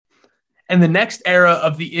And the next era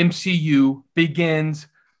of the MCU begins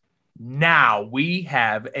now. We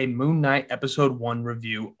have a Moon Knight Episode 1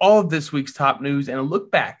 review, all of this week's top news, and a look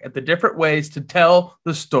back at the different ways to tell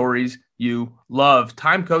the stories you love.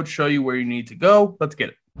 Time code show you where you need to go. Let's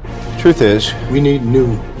get it. Truth is, we need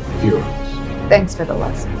new heroes. Thanks for the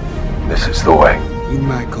lesson. This is the way. In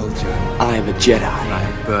my culture, I am a Jedi. I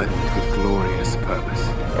am burdened with glorious purpose.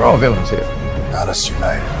 They're all villains here. Not us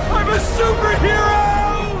united. I'm a superhero!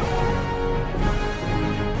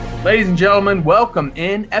 Ladies and gentlemen, welcome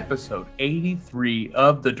in episode 83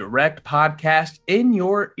 of the Direct Podcast. In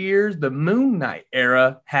your ears, the Moon Knight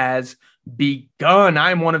era has begun.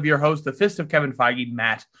 I'm one of your hosts, the Fist of Kevin Feige,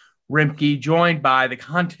 Matt Rimke, joined by the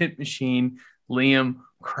content machine, Liam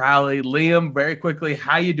Crowley. Liam, very quickly,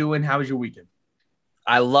 how you doing? How was your weekend?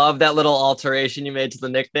 I love that little alteration you made to the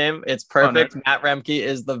nickname. It's perfect. Matt Remke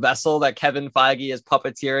is the vessel that Kevin Feige is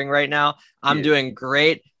puppeteering right now. I'm doing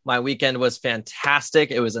great. My weekend was fantastic.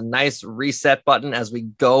 It was a nice reset button as we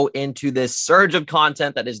go into this surge of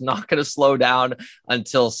content that is not going to slow down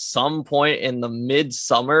until some point in the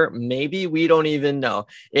midsummer. Maybe we don't even know.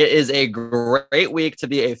 It is a great week to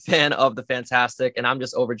be a fan of the Fantastic, and I'm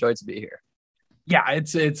just overjoyed to be here. Yeah,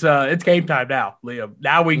 it's game time now, Liam.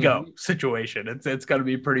 Now we go situation. It's going to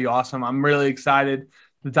be pretty awesome. I'm really excited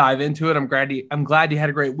to dive into it. I'm glad you had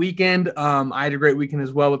a great weekend. I had a great weekend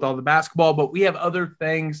as well with all the basketball, but we have other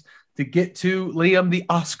things to get to. Liam, the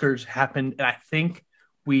Oscars happened, and I think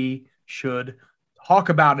we should talk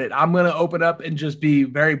about it. I'm going to open up and just be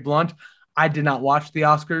very blunt. I did not watch the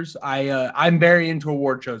Oscars. I'm very into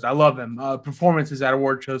award shows. I love them. Performances at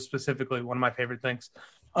award shows specifically, one of my favorite things.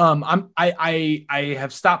 I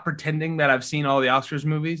have stopped pretending that I've seen all the Oscars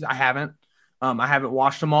movies. I haven't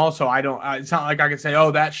watched them all, so I don't. It's not like I can say,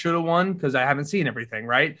 "Oh, that should have won," because I haven't seen everything,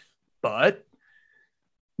 right? But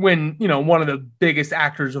when one of the biggest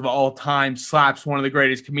actors of all time slaps one of the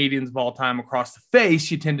greatest comedians of all time across the face,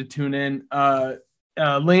 you tend to tune in.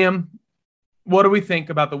 Liam, what do we think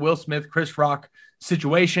about the Will Smith, Chris Rock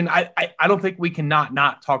situation? I don't think we can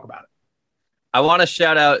not talk about it. I want to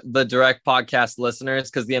shout out the Direct Podcast listeners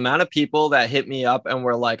because the amount of people that hit me up and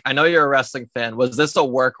were like, I know you're a wrestling fan. Was this a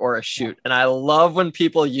work or a shoot? And I love when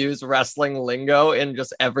people use wrestling lingo in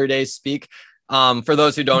just everyday speak. For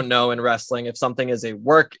those who don't know, in wrestling, if something is a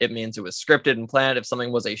work, it means it was scripted and planned. If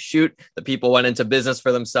something was a shoot, the people went into business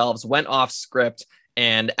for themselves, went off script,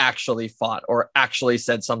 and actually fought or actually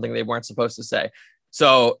said something they weren't supposed to say.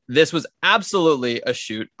 So this was absolutely a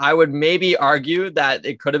shoot. I would maybe argue that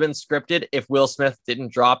it could have been scripted if Will Smith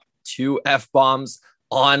didn't drop 2 F-bombs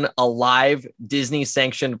on a live Disney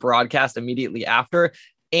sanctioned broadcast immediately after.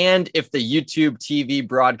 And if the YouTube TV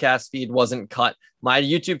broadcast feed wasn't cut. My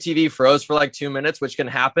YouTube TV froze for like 2 minutes, which can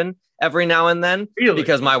happen every now and then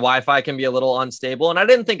because my Wi-Fi can be a little unstable. And I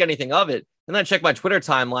didn't think anything of it. And then I checked my Twitter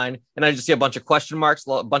timeline and I just see a bunch of question marks,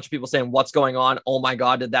 a bunch of people saying, what's going on? Oh my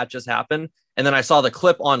God, did that just happen? And then I saw the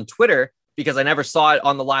clip on Twitter because I never saw it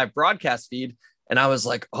on the live broadcast feed. And I was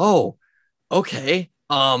like, oh, okay.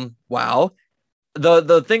 Wow.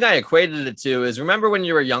 The thing I equated it to is, remember when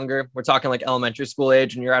you were younger, we're talking like elementary school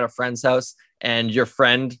age, and you're at a friend's house and your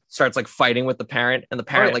friend starts like fighting with the parent and the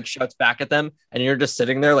parent like shouts back at them and you're just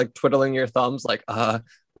sitting there like twiddling your thumbs like,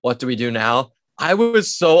 what do we do now? I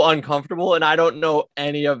was so uncomfortable and I don't know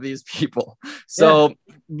any of these people. So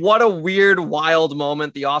what a weird, wild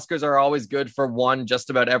moment. The Oscars are always good for one just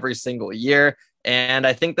about every single year. And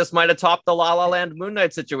I think this might have topped the La La Land Moon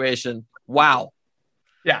Knight situation. Wow.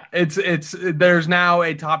 Yeah, there's now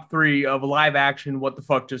a top 3 of live action what the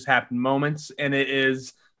fuck just happened moments, and it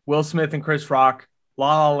is Will Smith and Chris Rock,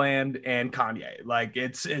 La La Land, and Kanye. Like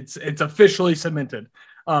it's officially cemented.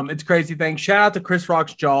 It's a crazy thing. Shout out to Chris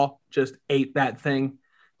Rock's jaw, just ate that thing.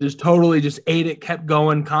 Just totally just ate it, kept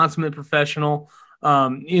going, consummate professional.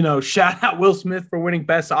 Shout out Will Smith for winning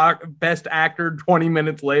best actor 20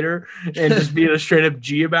 minutes later and just being a straight up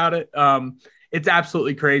G about it. It's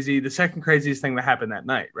absolutely crazy. The second craziest thing that happened that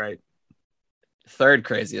night, right? Third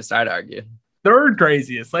craziest, I'd argue. Third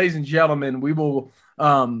craziest. Ladies and gentlemen, we will,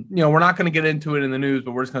 we're not going to get into it in the news,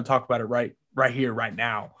 but we're just going to talk about it right here, right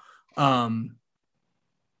now. I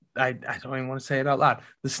don't even want to say it out loud.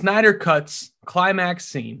 The Snyder Cut's climax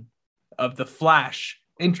scene of the Flash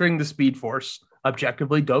entering the Speed Force,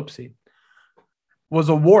 objectively dope scene, was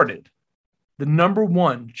awarded the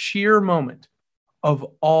 #1 cheer moment of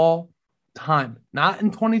all time, not in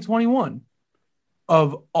 2021,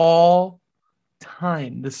 of all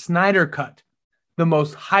time. The Snyder Cut, the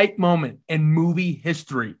most hype moment in movie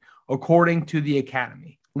history, according to the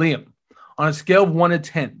Academy. Liam, on a scale of 1 to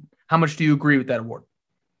 10, how much do you agree with that award?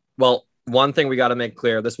 Well, one thing we got to make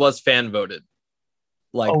clear, this was fan voted.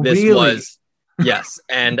 Like Oh, this really? was, yes.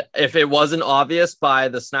 And if it wasn't obvious by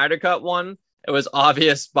the Snyder Cut one, it was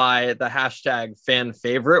obvious by the hashtag fan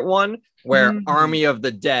favorite one, where Army of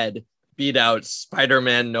the Dead beat out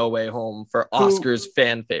Spider-Man No Way Home for Oscar's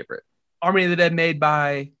fan favorite. Army of the Dead made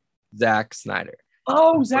by Zack Snyder.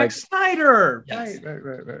 Oh, Zack Snyder. Yes.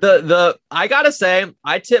 Right. I gotta say,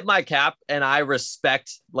 I tip my cap and I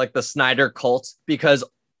respect like the Snyder cult, because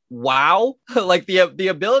wow, like the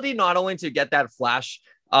ability not only to get that Flash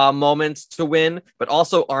moment to win, but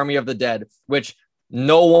also Army of the Dead, which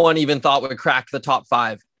no one even thought would crack the top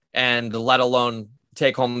 5, and let alone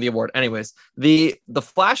take home the award. Anyways, the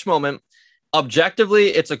Flash moment, objectively,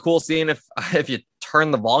 it's a cool scene if you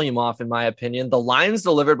turn the volume off, in my opinion. The lines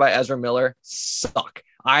delivered by Ezra Miller suck.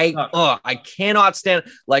 I cannot stand,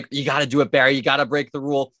 like, you got to do it, Barry. You got to break the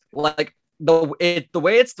rule. Like, the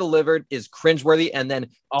way it's delivered is cringeworthy. And then,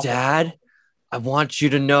 Dad, I want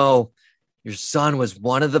you to know your son was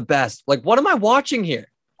one of the best. Like, what am I watching here?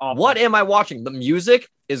 What am I watching? The music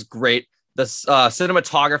is great. The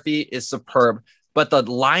cinematography is superb. But the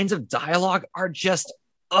lines of dialogue are just,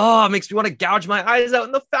 it makes me want to gouge my eyes out.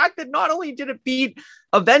 And the fact that not only did it beat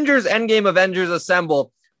Avengers Endgame, Avengers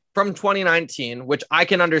Assemble from 2019, which I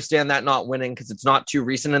can understand that not winning because it's not too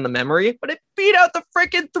recent in the memory, but it beat out the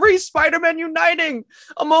freaking 3 Spider-Man uniting,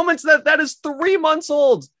 a moment that is 3 months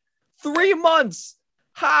old. 3 months.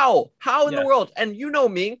 How in the world? And you know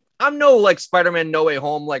me, I'm no like Spider-Man No Way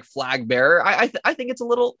Home like flag bearer. I think it's a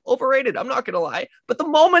little overrated. I'm not gonna lie, but the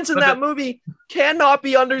moments in that movie cannot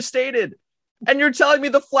be understated. And you're telling me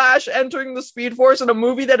the Flash entering the Speed Force in a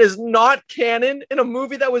movie that is not canon, in a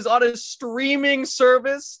movie that was on a streaming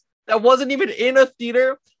service that wasn't even in a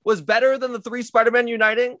theater, was better than the 3 Spider-Man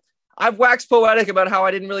uniting? I've waxed poetic about how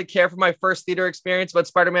I didn't really care for my first theater experience about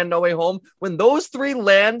Spider-Man No Way Home. When those 3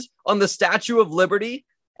 land on the Statue of Liberty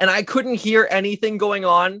and I couldn't hear anything going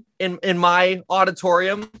on in my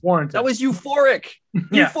auditorium, that was euphoric.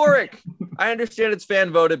 Euphoric. I understand it's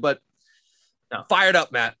fan voted, but no. Fired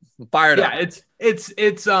up, Matt. Fired up. Yeah,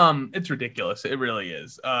 it's ridiculous. It really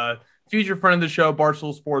is. Future friend of the show,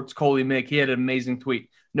 Barstool Sports, Coley Mick, he had an amazing tweet.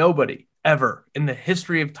 Nobody ever in the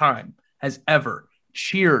history of time has ever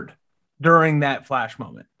cheered during that Flash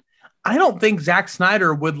moment. I don't think Zack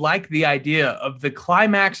Snyder would like the idea of the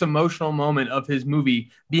climax emotional moment of his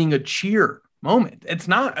movie being a cheer moment. It's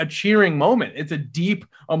not a cheering moment. It's a deep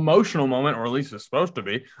emotional moment, or at least it's supposed to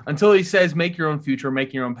be, until he says, make your own future,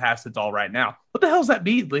 make your own past. It's all right now. What the hell does that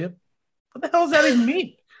mean, Leah? What the hell does that even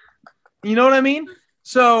mean? You know what I mean?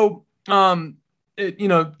 So,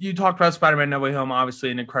 you talked about Spider-Man No Way Home,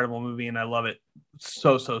 obviously an incredible movie, and I love it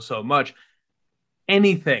so much.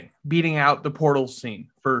 Anything beating out the portal scene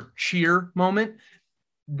for cheer moment,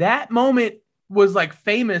 that moment was like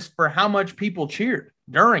famous for how much people cheered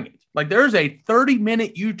during it. Like there's a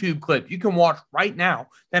 30-minute YouTube clip you can watch right now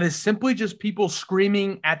that is simply just people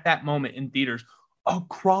screaming at that moment in theaters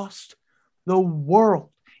across the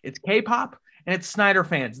world. It's K-pop and it's Snyder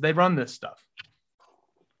fans. They run this stuff.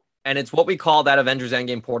 And it's what we call that Avengers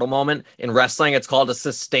Endgame portal moment. In wrestling, it's called a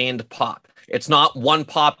sustained pop. It's not one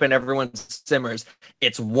pop and everyone simmers.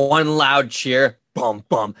 It's one loud cheer. Bum,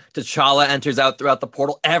 bum. T'Challa enters out throughout the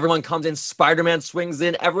portal. Everyone comes in. Spider-Man swings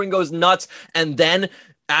in. Everyone goes nuts. And then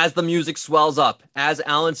as the music swells up, as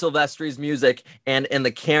Alan Silvestri's music and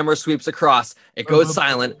the camera sweeps across, it goes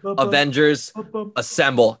silent. Avengers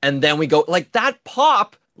assemble. And then we go, like, that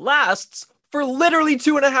pop lasts for literally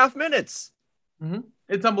 2.5 minutes. Mm-hmm.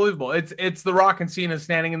 It's unbelievable. It's The Rock and Cena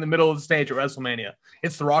standing in the middle of the stage at WrestleMania.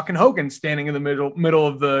 It's The Rock and Hogan standing in the middle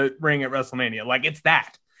of the ring at WrestleMania. Like, it's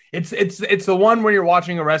that. It's the one where you're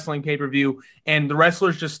watching a wrestling pay-per-view and the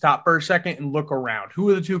wrestlers just stop for a second and look around. Who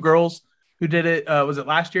are the 2 girls who did it? Was it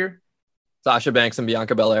last year? Sasha Banks and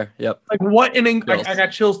Bianca Belair. Yep. Like, I got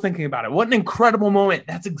chills thinking about it. What an incredible moment.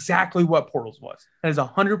 That's exactly what Portals was. That is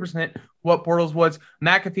 100% what Portals was.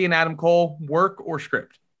 McAfee and Adam Cole, work or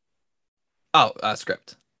script? Oh,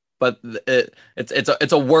 script, but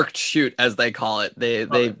it's a worked shoot, as they call it.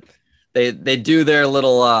 They do their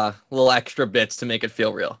little extra bits to make it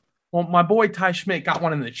feel real. Well, my boy Ty Schmidt got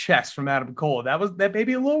one in the chest from Adam Cole. That made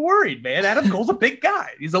me a little worried, man. Adam Cole's a big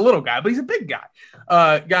guy. He's a little guy, but he's a big guy.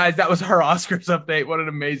 Guys, that was our Oscars update. What an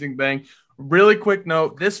amazing thing. Really quick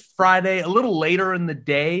note, this Friday, a little later in the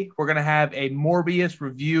day, we're going to have a Morbius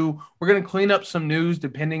review. We're going to clean up some news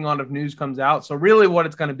depending on if news comes out. So really what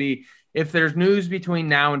it's going to be, if there's news between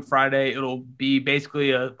now and Friday, it'll be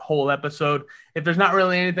basically a whole episode. If there's not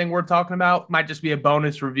really anything we're talking about, might just be a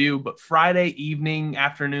bonus review. But Friday evening,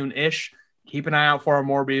 afternoon-ish, keep an eye out for our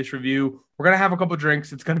Morbius review. We're going to have a couple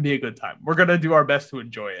drinks. It's going to be a good time. We're going to do our best to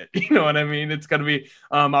enjoy it. You know what I mean? It's going to be,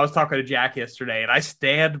 I was talking to Jack yesterday and I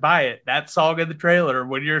stand by it. That song in the trailer,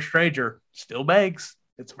 When You're a Stranger, still bangs.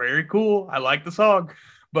 It's very cool. I like the song.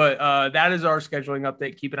 But that is our scheduling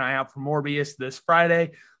update. Keep an eye out for Morbius this Friday.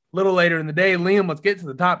 A little later in the day, Liam, let's get to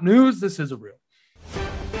the top news. This is a real.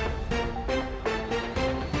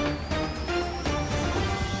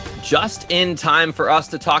 Just in time for us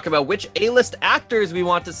to talk about which A-list actors we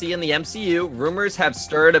want to see in the MCU, rumors have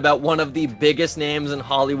stirred about one of the biggest names in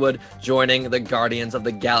Hollywood joining the Guardians of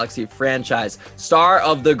the Galaxy franchise. Star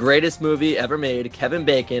of the greatest movie ever made, Kevin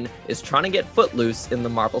Bacon, is trying to get footloose in the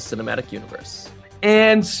Marvel Cinematic Universe.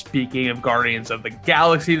 And speaking of Guardians of the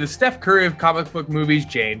Galaxy, the Steph Curry of comic book movies,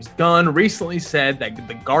 James Gunn, recently said that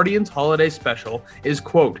the Guardians Holiday Special is,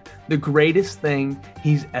 quote, the greatest thing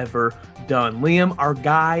he's ever done. Liam, our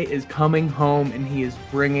guy is coming home and he is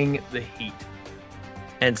bringing the heat.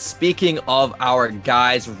 And speaking of our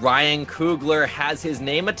guys, Ryan Coogler has his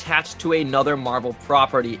name attached to another Marvel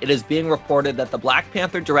property. It is being reported that the Black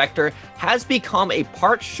Panther director has become a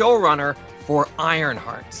part showrunner for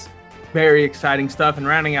Ironheart. Very exciting stuff. And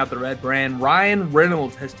rounding out the Red brand, Ryan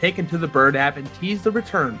Reynolds has taken to the Bird app and teased the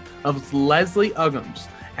return of Leslie Uggams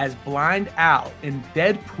as Blind Al in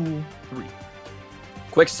Deadpool 3.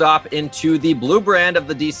 Quick stop into the Blue brand of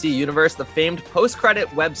the DC Universe. The famed post-credit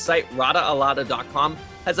website radaalada.com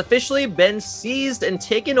has officially been seized and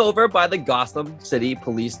taken over by the Gotham City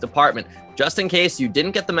Police Department. Just in case you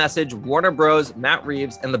didn't get the message, Warner Bros., Matt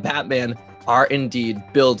Reeves, and the Batman are indeed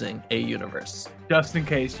building a universe. Just in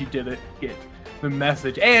case you didn't get the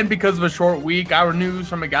message. And because of a short week, our news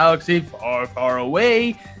from a galaxy far, far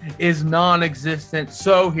away is non-existent.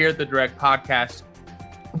 So here at the Direct Podcast,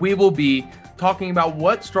 we will be talking about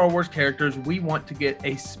what Star Wars characters we want to get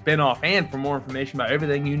a spin-off. And for more information about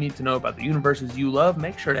everything you need to know about the universes you love,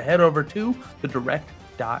 make sure to head over to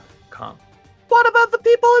thedirect.com. What about the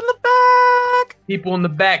people in the back? People in the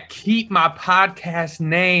back, keep my podcast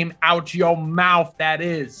name out your mouth. That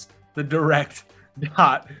is thedirect.com.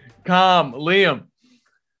 Liam,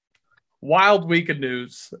 wild week of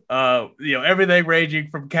news. Everything ranging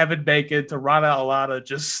from Kevin Bacon to Rana Alana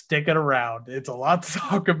just sticking around. It's a lot to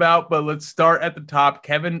talk about, but let's start at the top.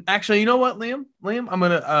 Kevin, actually, you know what, Liam, I'm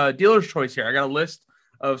gonna dealer's choice here. I got a list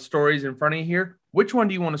of stories in front of you here. Which one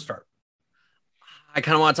do you want to start? I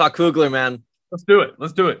kind of want to talk Coogler, man. Let's do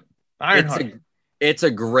it. Ironheart. It's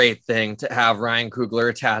a great thing to have Ryan Coogler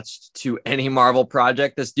attached to any Marvel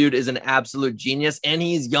project. This dude is an absolute genius and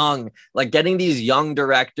he's young. Like, getting these young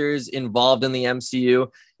directors involved in the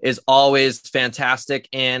MCU is always fantastic.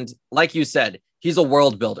 And like you said, he's a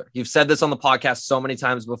world builder. You've said this on the podcast so many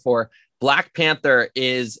times before. Black Panther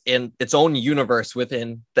is in its own universe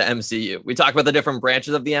within the MCU. We talk about the different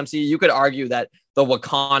branches of the MCU. You could argue that the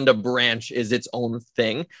Wakanda branch is its own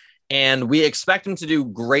thing. And we expect him to do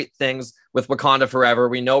great things with Wakanda Forever.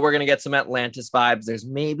 We know we're going to get some Atlantis vibes. There's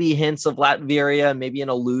maybe hints of Latveria, maybe an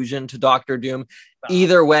allusion to Doctor Doom.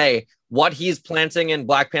 Either way, what he's planting in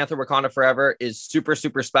Black Panther Wakanda Forever is super,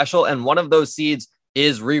 super special. And one of those seeds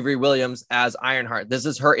is Riri Williams as Ironheart. This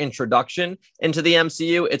is her introduction into the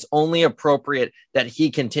MCU. It's only appropriate that he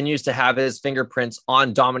continues to have his fingerprints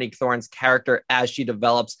on Dominique Thorne's character as she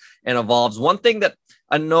develops and evolves. One thing that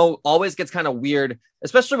I know always gets kind of weird,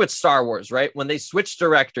 especially with Star Wars, right? When they switch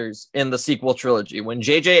directors in the sequel trilogy, when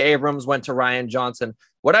J.J. Abrams went to Rian Johnson,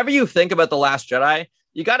 whatever you think about The Last Jedi,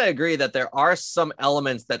 you got to agree that there are some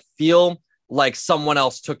elements that feel like someone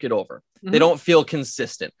else took it over. Mm-hmm. They don't feel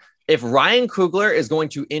consistent. If Ryan Coogler is going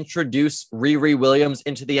to introduce Riri Williams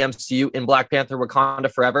into the MCU in Black Panther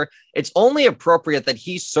Wakanda Forever, it's only appropriate that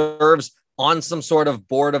he serves on some sort of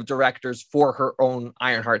board of directors for her own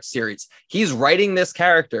Ironheart series. He's writing this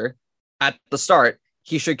character at the start.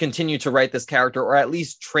 He should continue to write this character, or at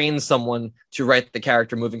least train someone to write the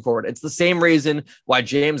character moving forward. It's the same reason why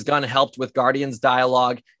James Gunn helped with Guardians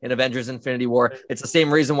dialogue in Avengers Infinity War. It's the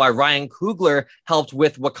same reason why Ryan Coogler helped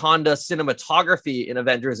with Wakanda cinematography in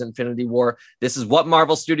Avengers Infinity War. This is what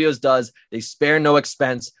Marvel Studios does. They spare no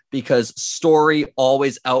expense because story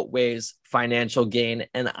always outweighs financial gain.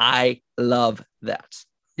 And I love that.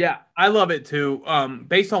 Yeah, I love it too.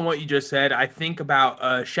 Based on what you just said, I think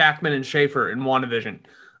about Shackman and Schaefer in WandaVision.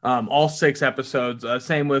 All 6 episodes.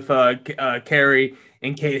 Same with Carrie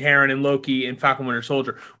and Kate Herron and Loki and Falcon Winter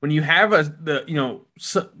Soldier. When you have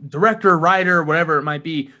director, writer, whatever it might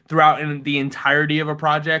be, throughout in the entirety of a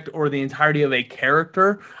project or the entirety of a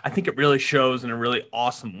character, I think it really shows in a really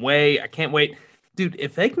awesome way. I can't wait. Dude,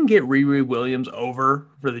 if they can get Riri Williams over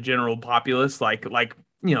for the general populace, like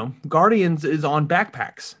Guardians is on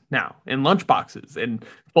backpacks now and lunchboxes and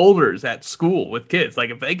folders at school with kids. Like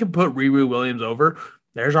if they can put Riri Williams over,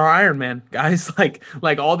 there's our Iron Man, guys.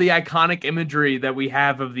 Like all the iconic imagery that we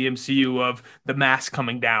have of the MCU of the mask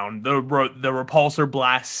coming down, the repulsor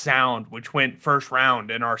blast sound, which went first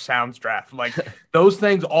round in our sounds draft. Like those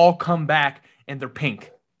things all come back and they're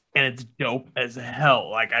pink and it's dope as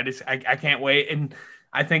hell. Like I can't wait. And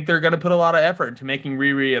I think they're going to put a lot of effort into making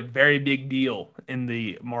Riri a very big deal in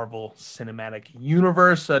the Marvel Cinematic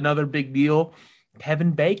Universe. Another big deal,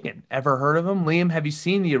 Kevin Bacon. Ever heard of him? Liam, have you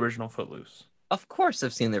seen the original Footloose? Of course,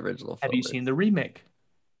 I've seen the original. Have you seen the remake?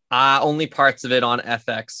 Only parts of it on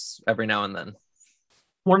FX every now and then.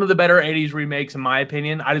 One of the better 80s remakes, in my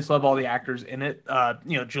opinion. I just love all the actors in it.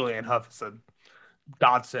 Julianne Hough is a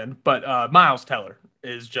godsend, but Miles Teller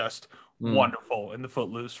is just wonderful in the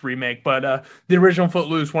Footloose remake. But the original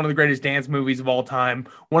Footloose, one of the greatest dance movies of all time,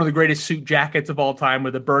 one of the greatest suit jackets of all time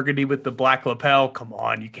with the burgundy with the black lapel. Come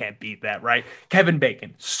on, you can't beat that, right? Kevin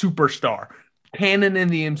Bacon, superstar, canon in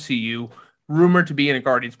the MCU, rumored to be in a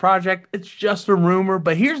Guardians project. It's just a rumor.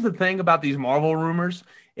 But here's the thing about these Marvel rumors.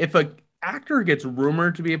 If a actor gets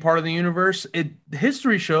rumored to be a part of the universe,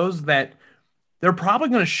 history shows that they're probably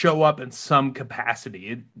going to show up in some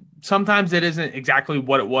capacity. Sometimes it isn't exactly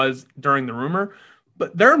what it was during the rumor,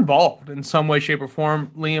 but they're involved in some way, shape, or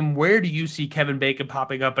form. Liam, where do you see Kevin Bacon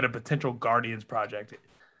popping up at a potential Guardians project?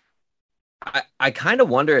 I kind of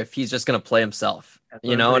wonder if he's just going to play himself.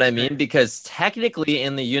 You know what I mean? Because technically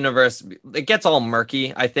in the universe, it gets all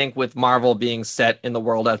murky, I think, with Marvel being set in the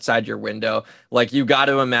world outside your window. Like, you got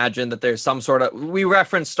to imagine that there's some sort of... We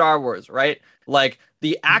reference Star Wars, right? Like,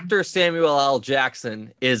 the actor Samuel L.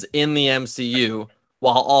 Jackson is in the MCU,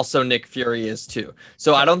 while also Nick Fury is too.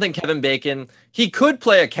 So I don't think Kevin Bacon... He could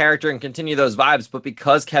play a character and continue those vibes, but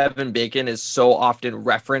because Kevin Bacon is so often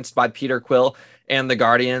referenced by Peter Quill and the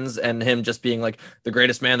Guardians, and him just being like the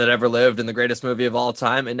greatest man that ever lived in the greatest movie of all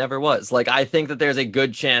time, it never was. Like, I think that there's a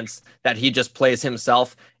good chance that he just plays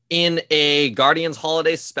himself in a Guardians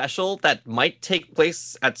holiday special that might take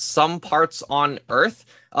place at some parts on Earth.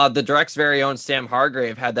 The Direct's very own Sam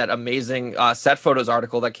Hargrave had that amazing set photos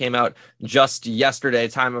article that came out just yesterday,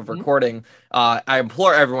 time of recording. I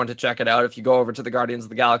implore everyone to check it out. If you go over to the Guardians of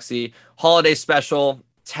the Galaxy holiday special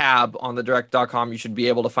tab on the direct.com, you should be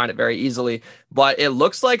able to find it very easily. But it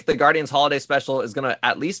looks like the Guardians holiday special is going to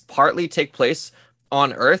at least partly take place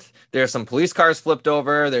on Earth. There's some police cars flipped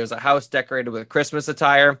over. There's a house decorated with Christmas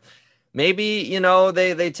attire. Maybe,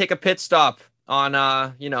 they take a pit stop on,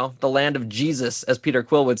 the land of Jesus, as Peter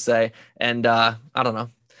Quill would say. And I don't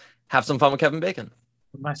know, have some fun with Kevin Bacon.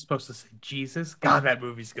 Am I supposed to say Jesus? God, that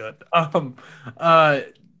movie's good.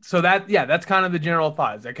 So that's kind of the general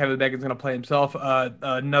thought, is that Kevin Bacon's going to play himself.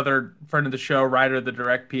 Another friend of the show, writer of the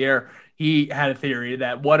Direct, Pierre, he had a theory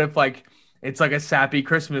that what if it's like a sappy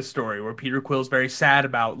Christmas story where Peter Quill's very sad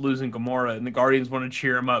about losing Gamora and the Guardians want to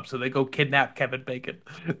cheer him up, so they go kidnap Kevin Bacon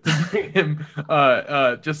to bring him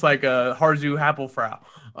just like a Harzu Happelfrau.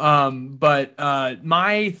 But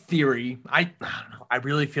my theory, I don't know. I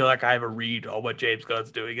really feel like I have a read on what James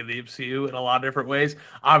Gunn's doing in the MCU in a lot of different ways.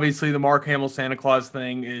 Obviously, the Mark Hamill Santa Claus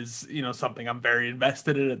thing is, something I'm very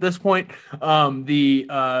invested in at this point. I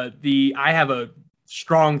have a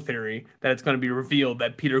strong theory that it's going to be revealed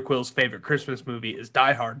that Peter Quill's favorite Christmas movie is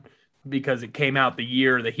Die Hard because it came out the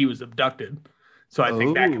year that he was abducted. So I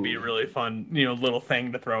think that could be a really fun, little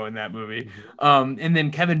thing to throw in that movie. And then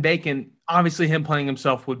Kevin Bacon, obviously him playing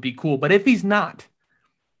himself would be cool. But if he's not,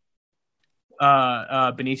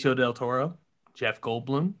 Benicio del Toro, Jeff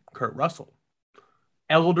Goldblum, Kurt Russell,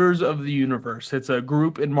 Elders of the Universe. It's a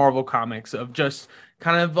group in Marvel Comics of just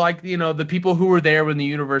kind of like, the people who were there when the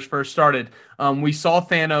universe first started. We saw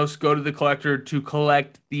Thanos go to the Collector to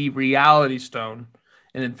collect the Reality Stone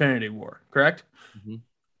in Infinity War, correct? Mm-hmm.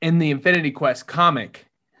 In the Infinity Quest comic,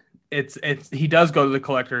 he does go to the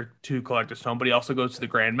Collector to collect a stone, but he also goes to the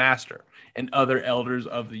Grand Master and other Elders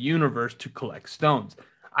of the Universe to collect stones.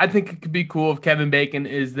 I think it could be cool if Kevin Bacon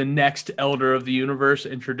is the next Elder of the Universe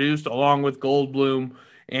introduced, along with Goldblum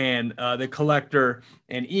and the Collector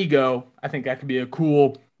and Ego. I think that could be a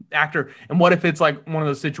cool actor. And what if it's like one of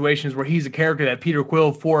those situations where he's a character that Peter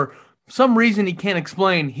Quill, for some reason he can't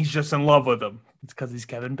explain, he's just in love with him. It's because he's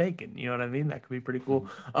Kevin Bacon. You know what I mean? That could be pretty cool.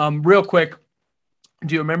 Real quick,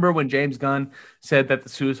 do you remember when James Gunn said that the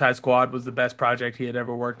Suicide Squad was the best project he had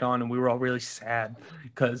ever worked on? And we were all really sad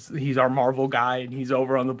because he's our Marvel guy and he's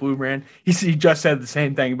over on the Blue Brand. He just said the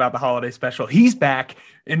same thing about the holiday special. He's back,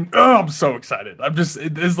 and I'm so excited.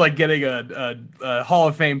 It's like getting a Hall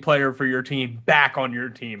of Fame player for your team back on your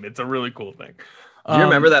team. It's a really cool thing. Do you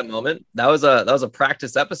remember that moment? That was a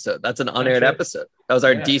practice episode. That's an unaired episode. That was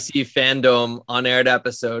our DC fandom unaired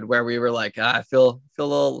episode where we were like, I feel a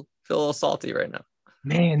little salty right now.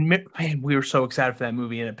 Man, we were so excited for that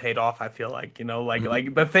movie and it paid off. I feel like,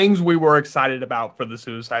 like the things we were excited about for the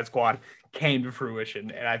Suicide Squad came to fruition.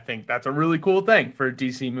 And I think that's a really cool thing for a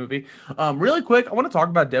DC movie. Really quick, I want to talk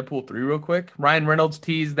about Deadpool 3 real quick. Ryan Reynolds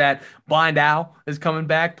teased that Blind Al is coming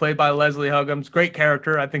back, played by Leslie Huggins. Great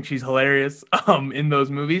character. I think she's hilarious in those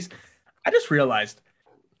movies. I just realized,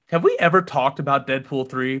 have we ever talked about Deadpool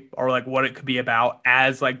 3 or like what it could be about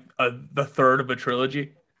as like the third of a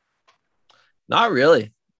trilogy? Not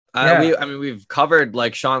really. We've covered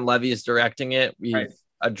like Sean Levy is directing it. We've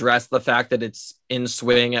addressed the fact that it's in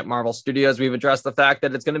swing at Marvel Studios. We've addressed the fact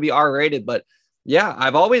that it's going to be R-rated. But yeah,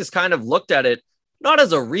 I've always kind of looked at it not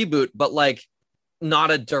as a reboot, but like not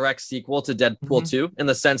a direct sequel to Deadpool 2 in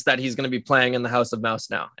the sense that he's going to be playing in the House of Mouse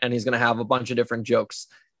now, and he's going to have a bunch of different jokes.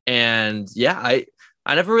 And yeah,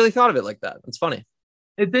 I never really thought of it like that. It's funny.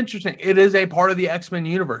 It's interesting. It is a part of the X-Men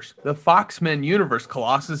universe, the Fox-Men universe.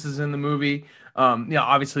 Colossus is in the movie.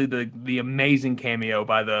 Obviously the amazing cameo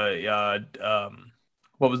by the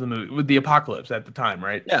what was the movie with the Apocalypse at the time,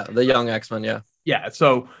 right? Yeah, the Young X-Men. Yeah. Yeah.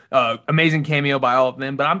 So amazing cameo by all of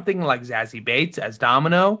them. But I'm thinking like Zazie Bates as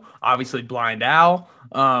Domino. Obviously Blind Al.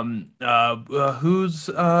 Who's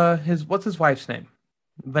what's his wife's name?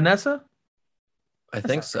 Vanessa. I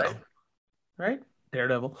think so. Right?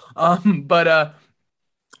 Daredevil. But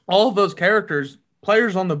all of those characters,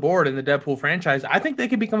 players on the board in the Deadpool franchise, I think they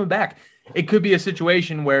could be coming back. It could be a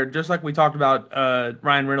situation where, just like we talked about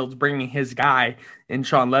Ryan Reynolds bringing his guy and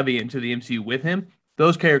Sean Levy into the MCU with him,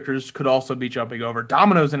 those characters could also be jumping over.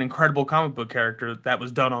 Domino's an incredible comic book character that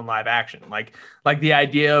was done on live action. Like the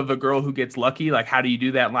idea of a girl who gets lucky, like how do you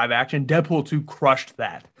do that in live action? Deadpool 2 crushed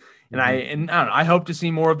that. And I don't know, I hope to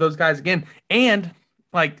see more of those guys again. And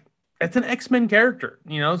like, it's an X-Men character,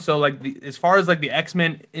 so like as far as like the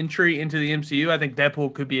X-Men entry into the MCU, I think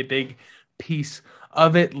Deadpool could be a big piece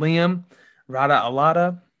of it. Liam, Rada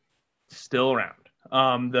Alada, still around.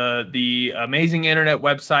 The amazing internet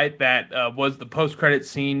website that was the post-credit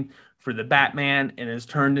scene for the Batman and has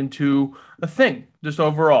turned into a thing just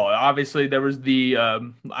overall. Obviously, there was the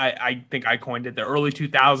I think I coined it the early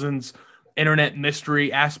 2000s internet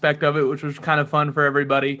mystery aspect of it, which was kind of fun for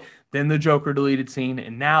everybody. Then the Joker deleted scene,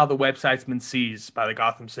 and now the website's been seized by the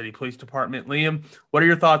Gotham City Police Department. Liam, what are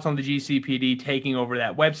your thoughts on the GCPD taking over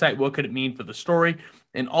that website? What could it mean for the story?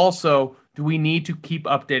 And also, do we need to keep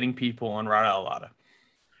updating people on Rada Alada?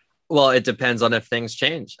 Well, it depends on if things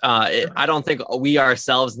change. I don't think we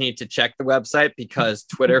ourselves need to check the website because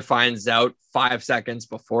Twitter finds out 5 seconds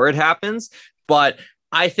before it happens. But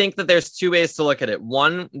I think that there's two ways to look at it.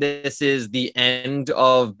 One, this is the end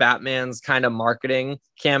of Batman's kind of marketing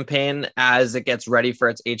campaign as it gets ready for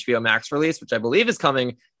its HBO Max release, which I believe is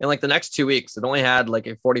coming in like the next 2 weeks. It only had like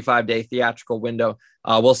a 45-day theatrical window.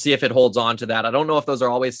 We'll see if it holds on to that. I don't know if those are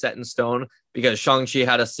always set in stone because Shang-Chi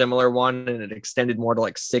had a similar one and it extended more to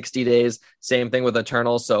like 60 days. Same thing with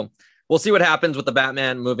Eternal. So we'll see what happens with the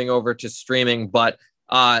Batman moving over to streaming. But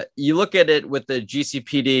you look at it with the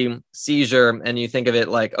GCPD seizure and you think of it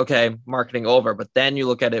like, okay, marketing over, but then you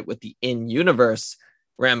look at it with the in-universe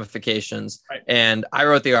ramifications. Right. And I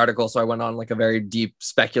wrote the article, so I went on like a very deep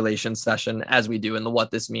speculation session as we do in the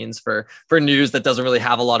what this means for news that doesn't really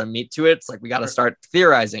have a lot of meat to it. It's like we got to start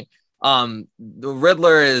theorizing. The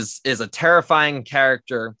Riddler is a terrifying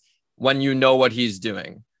character when you know what he's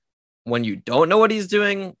doing. When you don't know what he's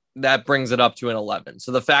doing, that brings it up to an 11.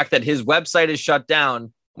 So the fact that his website is shut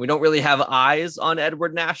down, we don't really have eyes on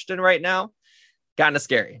Edward Nashton right now, kind of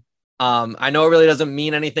scary. I know it really doesn't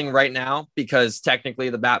mean anything right now because technically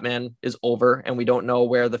the Batman is over and we don't know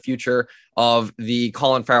where the future of the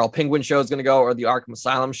Colin Farrell Penguin show is going to go or the Arkham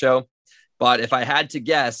Asylum show. But if I had to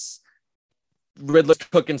guess, Riddler's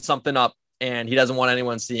cooking something up and he doesn't want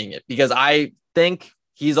anyone seeing it because I think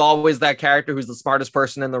he's always that character who's the smartest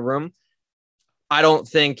person in the room. I don't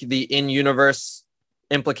think the in-universe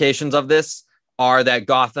implications of this are that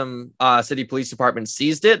Gotham City Police Department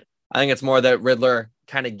seized it. I think it's more that Riddler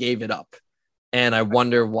kind of gave it up. And I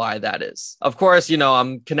wonder why that is. Of course,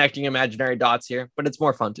 I'm connecting imaginary dots here, but it's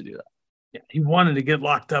more fun to do that. Yeah, he wanted to get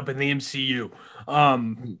locked up in the MCU.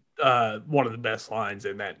 One of the best lines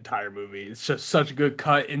in that entire movie. It's just such a good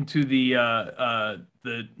cut into the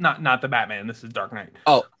not the Batman. This is Dark Knight.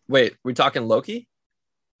 Oh, wait, we talking Loki?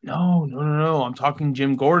 No. I'm talking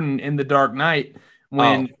Jim Gordon in The Dark Knight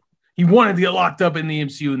when he wanted to get locked up in the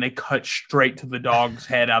MCU and they cut straight to the dog's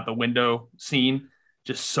head out the window scene.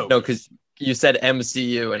 Just so no, because you said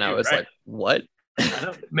MCU and I was like, what?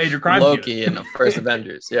 Major crime Loki in the first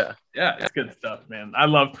Avengers. Yeah. Yeah, it's good stuff, man. I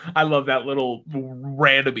love that little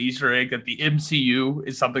random Easter egg that the MCU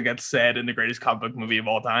is something that's said in the greatest comic book movie of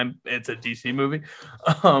all time. It's a DC movie.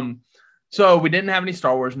 So we didn't have any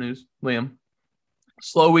Star Wars news, Liam.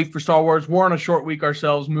 Slow week for Star Wars. We're on a short week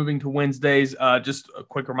ourselves, moving to Wednesdays. Just a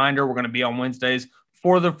quick reminder, we're going to be on Wednesdays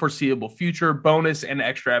for the foreseeable future. Bonus and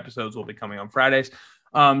extra episodes will be coming on Fridays.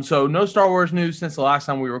 So no Star Wars news since the last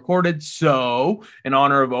time we recorded. So in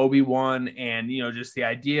honor of Obi-Wan and, just the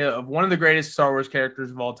idea of one of the greatest Star Wars characters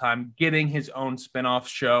of all time getting his own spinoff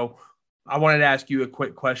show, I wanted to ask you a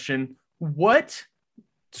quick question. What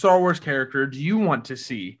Star Wars character do you want to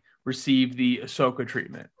see receive the Ahsoka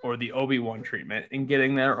treatment or the Obi-Wan treatment in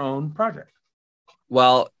getting their own project?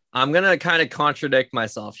 Well, I'm going to kind of contradict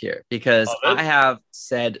myself here because I have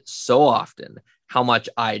said so often how much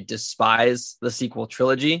I despise the sequel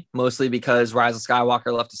trilogy, mostly because Rise of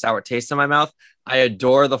Skywalker left a sour taste in my mouth. I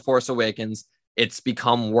adore The Force Awakens. It's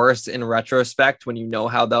become worse in retrospect when you know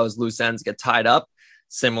how those loose ends get tied up.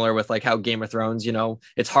 Similar with like how Game of Thrones,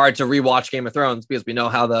 it's hard to rewatch Game of Thrones because we know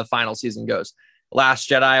how the final season goes. Last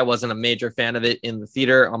Jedi, I wasn't a major fan of it in the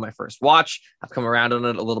theater on my first watch. I've come around on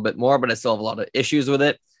it a little bit more, but I still have a lot of issues with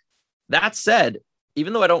it. That said,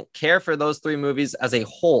 even though I don't care for those three movies as a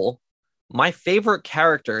whole, my favorite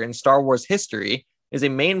character in Star Wars history is a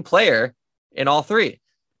main player in all three,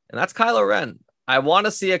 and that's Kylo Ren. I want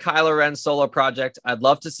to see a Kylo Ren solo project. I'd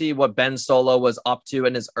love to see what Ben Solo was up to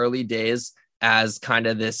in his early days as kind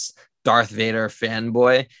of this Darth Vader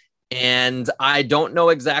fanboy. And I don't know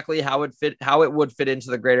exactly how it would fit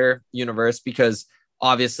into the greater universe, because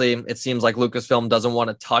obviously it seems like Lucasfilm doesn't want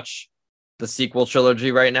to touch the sequel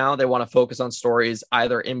trilogy right now. They want to focus on stories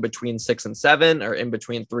either in between 6 and 7 or in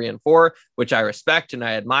between 3 and 4, which I respect and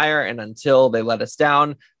I admire. And until they let us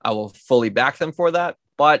down, I will fully back them for that.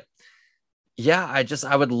 But yeah,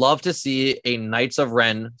 I would love to see a Knights of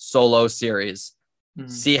Ren solo series.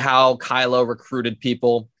 See how Kylo recruited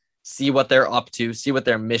people, see what they're up to, see what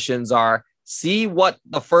their missions are, see what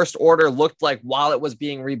the First Order looked like while it was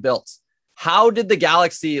being rebuilt. How did the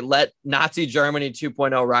galaxy let Nazi Germany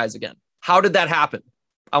 2.0 rise again? How did that happen?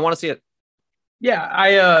 I want to see it.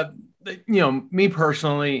 Yeah, me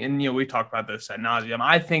personally, and, we talked about this ad nauseum,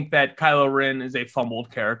 I think that Kylo Ren is a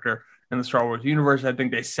fumbled character in the Star Wars universe. I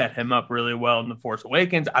think they set him up really well in The Force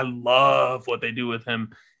Awakens. I love what they do with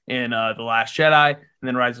him in The Last Jedi, and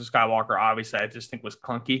then Rise of Skywalker, obviously, I just think was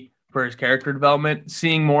clunky for his character development.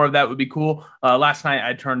 Seeing more of that would be cool. Last night,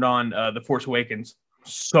 I turned on The Force Awakens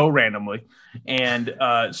so randomly and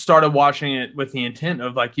started watching it with the intent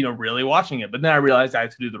of really watching it. But then I realized I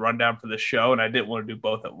had to do the rundown for the show, and I didn't want to do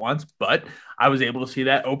both at once. But I was able to see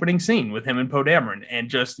that opening scene with him and Poe Dameron, and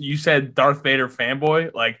just, you said Darth Vader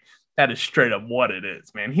fanboy, that is straight up what it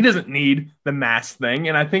is, man. He doesn't need the mask thing,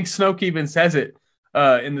 and I think Snoke even says it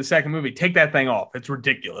in the second movie. Take that thing off. It's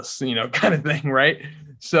ridiculous, kind of thing, right?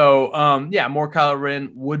 So, more Kylo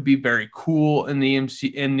Ren would be very cool in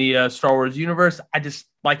the Star Wars universe. I just,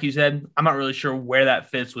 like you said, I'm not really sure where that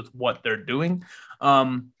fits with what they're doing.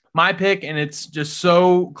 My pick, and it's just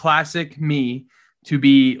so classic me to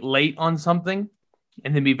be late on something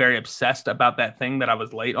and then be very obsessed about that thing that I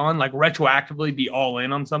was late on, retroactively be all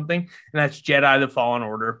in on something, and that's Jedi: The Fallen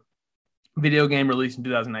Order. Video game released in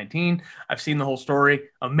 2019. I've seen the whole story.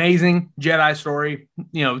 Amazing Jedi story.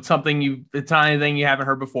 It's not anything you haven't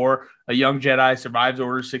heard before. A young Jedi survives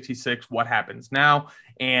Order 66. What happens now?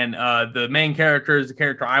 And the main character is the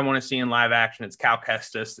character I want to see in live action. It's Cal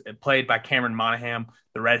Kestis, played by Cameron Monaghan,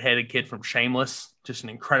 the redheaded kid from Shameless. Just an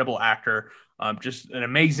incredible actor. Just an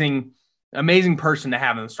amazing person to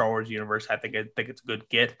have in the Star Wars universe. I think it's a good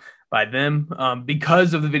get by them.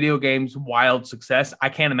 Because of the video game's wild success, I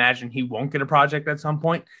can't imagine he won't get a project at some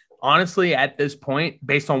point. Honestly, at this point,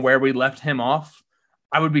 based on where we left him off,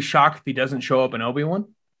 I would be shocked if he doesn't show up in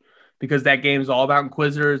Obi-Wan, because that game is all about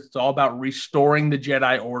Inquisitors. It's all about restoring the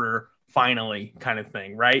Jedi Order finally, kind of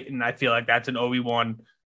thing, right? And I feel like that's an Obi-Wan,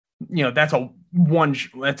 that's a one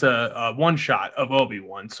shot of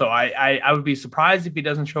Obi-Wan. So I would be surprised if he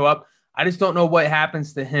doesn't show up. I just don't know what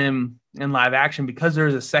happens to him in live action, because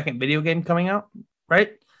there's a second video game coming out,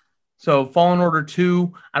 right? So Fallen Order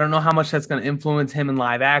 2, I don't know how much that's going to influence him in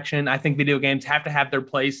live action. I think video games have to have their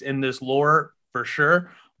place in this lore for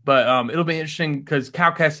sure. But it'll be interesting, because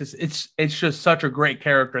Cal Kestis, it's just such a great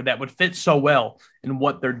character that would fit so well in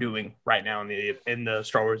what they're doing right now in the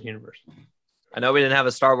Star Wars universe. I know we didn't have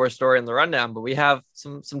a Star Wars story in the rundown, but we have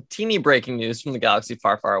some teeny breaking news from the galaxy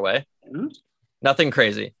far, far away. Mm-hmm. Nothing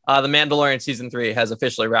crazy. The Mandalorian season 3 has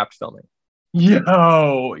officially wrapped filming.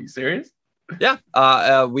 Yo, are you serious?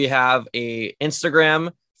 Yeah. We have a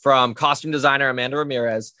Instagram from costume designer Amanda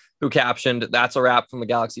Ramirez, who captioned, "That's a wrap from a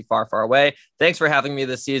galaxy far, far away. Thanks for having me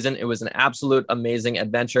this season. It was an absolute amazing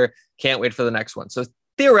adventure. Can't wait for the next one." So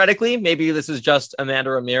theoretically, maybe this is just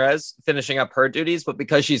Amanda Ramirez finishing up her duties, but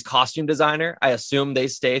because she's costume designer, I assume they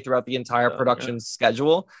stay throughout the entire production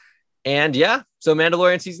schedule. And yeah, so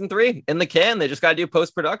Mandalorian season 3 in the can. They just got to do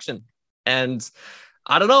post-production. And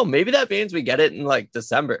I don't know, maybe that means we get it in like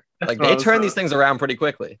December. Like they turn these things around pretty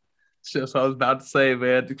quickly. Just what I was about to say,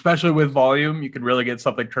 man, especially with volume, you can really get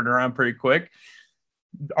something turned around pretty quick.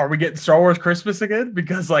 Are we getting Star Wars Christmas again?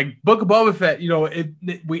 Because like Book of Boba Fett,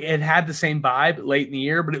 it had the same vibe late in the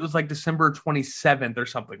year, but it was like December 27th or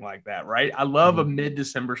something like that, right? I love a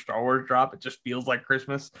mid-December Star Wars drop. It just feels like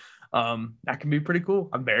Christmas. That can be pretty cool.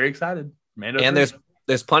 I'm very excited. And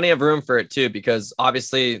there's plenty of room for it too, because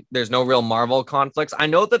obviously there's no real Marvel conflicts. I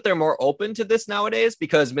know that they're more open to this nowadays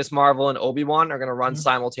because Miss Marvel and Obi-Wan are going to run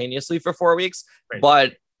simultaneously for 4 weeks,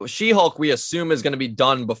 but She-Hulk, we assume, is going to be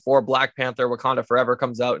done before Black Panther Wakanda Forever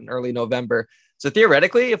comes out in early November. So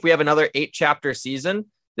theoretically, if we have another 8-chapter season,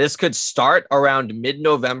 this could start around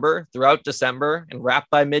mid-November throughout December and wrap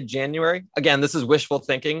by mid-January. Again, this is wishful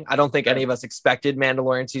thinking. I don't think any of us expected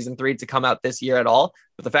Mandalorian season 3 to come out this year at all.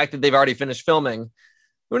 But the fact that they've already finished filming,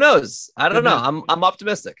 who knows? I don't know. I'm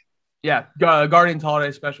optimistic. Yeah. Guardians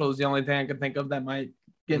Holiday Special is the only thing I can think of that might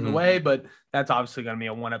get in the way, but that's obviously going to be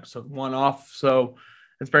a 1-episode one-off. So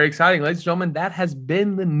it's very exciting. Ladies and gentlemen, that has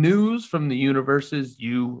been the news from the universes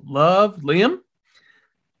you love. Liam,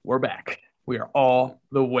 we're back. We are all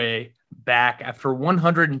the way back after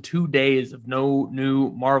 102 days of no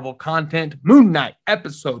new Marvel content. Moon Knight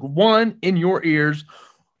episode 1 in your ears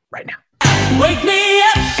right now. Wake me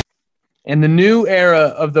up! And the new era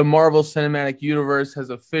of the Marvel Cinematic Universe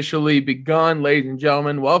has officially begun. Ladies and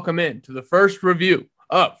gentlemen, welcome in to the first review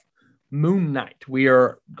of Moon Knight. We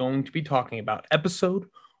are going to be talking about episode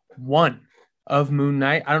 1 of Moon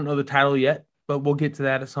Knight. I don't know the title yet, but we'll get to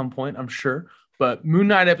that at some point, I'm sure. But Moon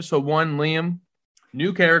Knight episode 1, Liam,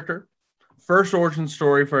 new character, first origin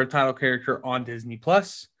story for a title character on Disney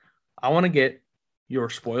Plus. I want to get your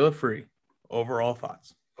spoiler-free overall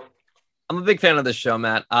thoughts. I'm a big fan of this show,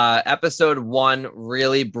 Matt. Episode 1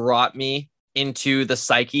 really brought me into the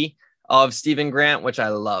psyche of Stephen Grant, which I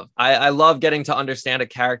love. I love getting to understand a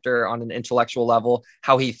character on an intellectual level,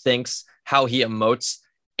 how he thinks, how he emotes,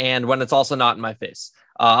 and when it's also not in my face.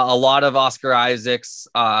 A lot of Oscar Isaac's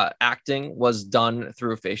acting was done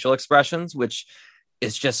through facial expressions, which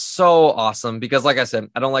is just so awesome because, like I said,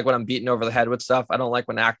 I don't like when I'm beaten over the head with stuff. I don't like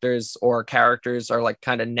when actors or characters are like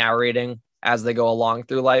kind of narrating as they go along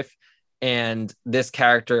through life. And this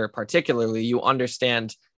character particularly, you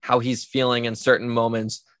understand how he's feeling in certain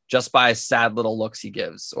moments just by sad little looks he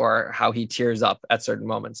gives or how he tears up at certain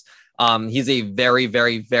moments. He's a very,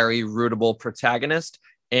 very, very rootable protagonist,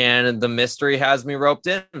 and the mystery has me roped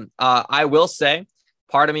in. I will say,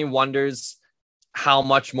 part of me wonders how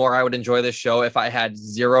much more I would enjoy this show if I had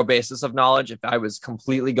zero basis of knowledge, if I was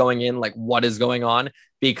completely going in like what is going on,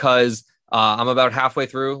 because I'm about halfway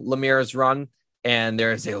through Lemire's run. And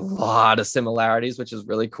there's a lot of similarities, which is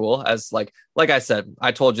really cool. As like I said,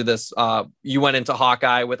 I told you this, you went into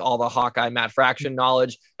Hawkeye with all the Hawkeye Matt Fraction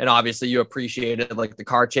knowledge. And obviously you appreciated like the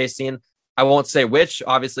car chase scene. I won't say which,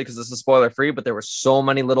 obviously, because this is spoiler free, but there were so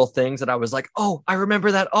many little things that I was like, oh, I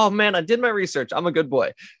remember that. Oh man, I did my research. I'm a good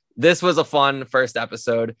boy. This was a fun first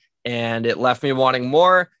episode and it left me wanting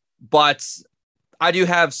more, but I do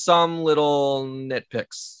have some little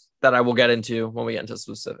nitpicks that I will get into when we get into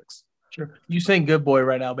specifics. Sure. You saying good boy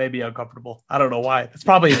right now made me uncomfortable. I don't know why. It's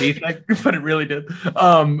probably a defect, but it really did.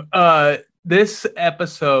 This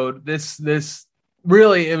episode, this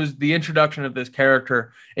really, it was the introduction of this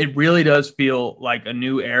character. It really does feel like a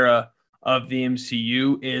new era of the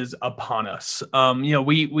MCU is upon us.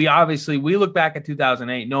 We obviously, we look back at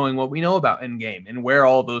 2008 knowing what we know about Endgame and where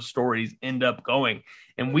all those stories end up going.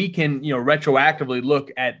 And we can, retroactively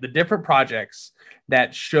look at the different projects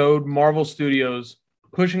that showed Marvel Studios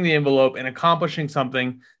pushing the envelope and accomplishing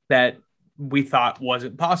something that we thought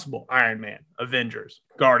wasn't possible. Iron Man, Avengers,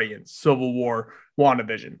 Guardians, Civil War,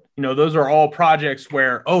 WandaVision. Those are all projects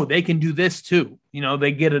where, they can do this too.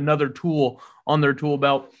 They get another tool on their tool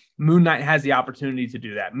belt. Moon Knight has the opportunity to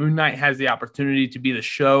do that. Moon Knight has the opportunity to be the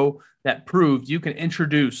show that proves you can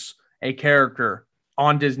introduce a character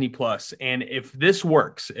on Disney Plus. And if this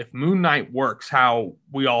works, if Moon Knight works how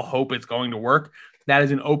we all hope it's going to work, that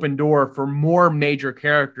is an open door for more major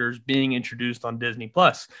characters being introduced on Disney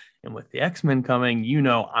Plus. And with the X-Men coming,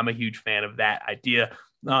 I'm a huge fan of that idea.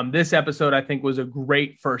 This episode, I think, was a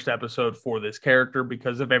great first episode for this character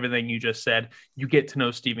because of everything you just said. You get to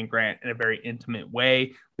know Stephen Grant in a very intimate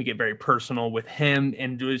way. We get very personal with him,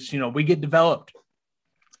 and just, we get developed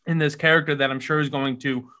in this character that I'm sure is going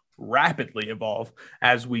to rapidly evolve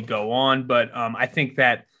as we go on. But I think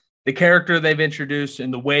that the character they've introduced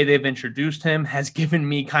and the way they've introduced him has given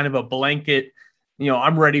me kind of a blanket,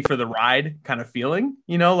 I'm ready for the ride kind of feeling,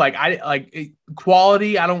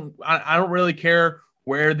 quality. I don't really care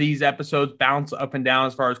where these episodes bounce up and down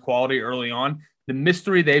as far as quality early on. The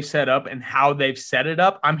mystery they've set up and how they've set it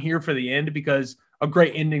up, I'm here for the end, because a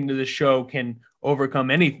great ending to the show can overcome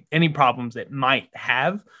any problems it might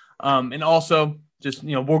have. And also just,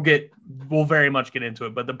 we'll very much get into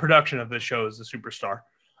it, but the production of this show is the superstar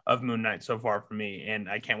of Moon Knight so far for me. And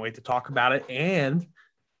I can't wait to talk about it, and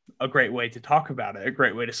a great way to talk about it, a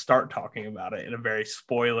great way to start talking about it in a very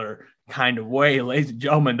spoiler kind of way. Ladies and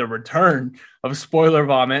gentlemen, the return of spoiler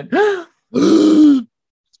vomit.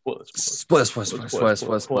 Spoilers.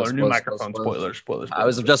 New microphone spoilers. I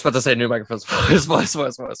was just about to say new microphone spoilers.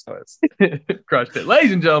 Crushed it.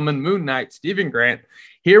 Ladies and gentlemen, Moon Knight, Stephen Grant.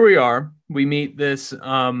 Here we are. We meet this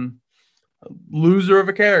loser of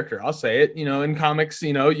a character. I'll say it. In comics,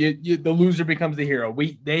 the loser becomes the hero.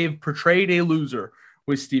 They've portrayed a loser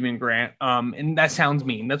with Stephen Grant. And that sounds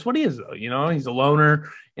mean. That's what he is, though. He's a loner,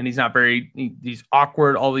 and he's not he's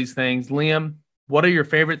awkward, all these things. Liam, what are your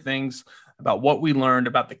favorite things about what we learned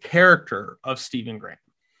about the character of Stephen Grant?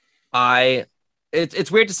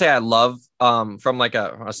 It's weird to say I love, from like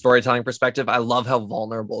a storytelling perspective, I love how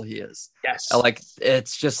vulnerable he is. Yes.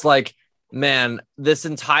 It's just man, this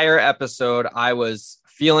entire episode, I was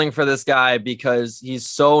feeling for this guy because he's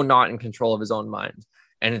so not in control of his own mind.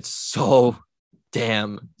 And it's so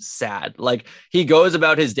damn sad. He goes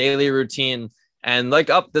about his daily routine and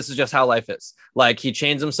this is just how life is. He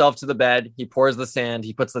chains himself to the bed, he pours the sand,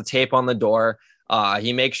 he puts the tape on the door,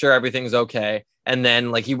 he makes sure everything's okay. And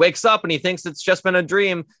then he wakes up and he thinks it's just been a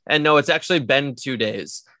dream. And no, it's actually been 2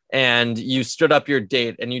 days. And you stood up your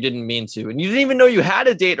date and you didn't mean to. And you didn't even know you had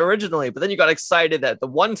a date originally. But then you got excited that the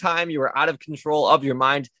one time you were out of control of your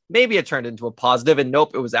mind, maybe it turned into a positive. And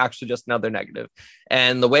nope, it was actually just another negative.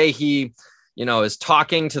 And the way he, is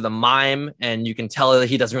talking to the mime, and you can tell that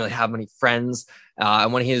he doesn't really have many friends.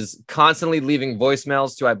 And when he's constantly leaving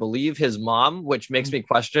voicemails to, I believe, his mom, which makes me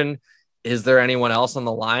question, is there anyone else on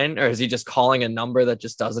the line, or is he just calling a number that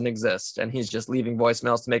just doesn't exist and he's just leaving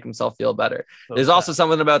voicemails to make himself feel better? There's also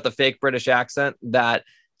something about the fake British accent that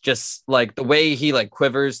just the way he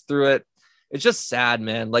quivers through it. It's just sad,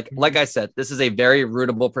 man. Like I said, this is a very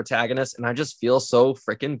rootable protagonist, and I just feel so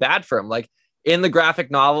freaking bad for him. In the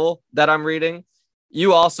graphic novel that I'm reading,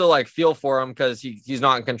 you also feel for him because he's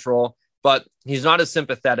not in control, but he's not as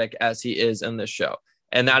sympathetic as he is in this show.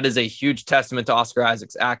 And that is a huge testament to Oscar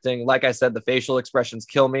Isaac's acting. Like I said, the facial expressions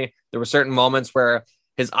kill me. There were certain moments where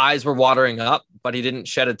his eyes were watering up, but he didn't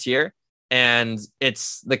shed a tear. And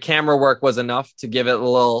the camera work was enough to give it a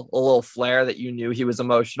little flair that you knew he was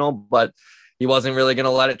emotional, but he wasn't really going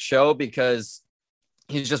to let it show because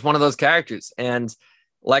he's just one of those characters. And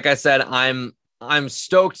like I said, I'm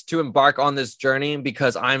stoked to embark on this journey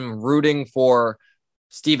because I'm rooting for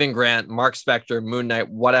Stephen Grant, Mark Spector, Moon Knight,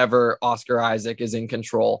 whatever Oscar Isaac is in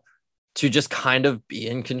control, to just kind of be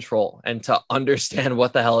in control and to understand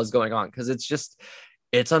what the hell is going on. Because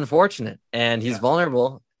it's unfortunate and he's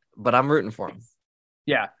vulnerable, but I'm rooting for him.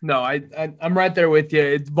 Yeah, no, I'm right there with you.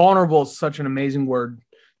 It's vulnerable is such an amazing word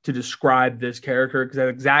to describe this character,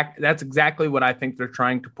 because that's exactly what I think they're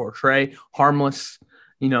trying to portray. Harmless.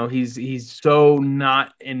 He's so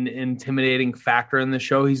not an intimidating factor in the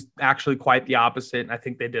show. He's actually quite the opposite. And I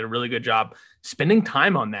think they did a really good job spending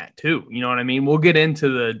time on that too. You know what I mean? We'll get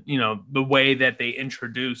into the way that they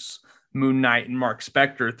introduce Moon Knight and Mark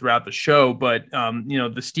Spector throughout the show. But,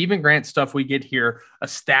 the Stephen Grant stuff we get here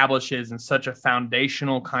establishes in such a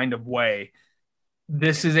foundational kind of way.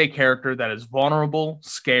 This is a character that is vulnerable,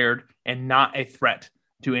 scared, and not a threat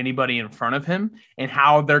to anybody in front of him, and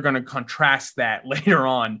how they're going to contrast that later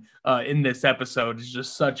on in this episode is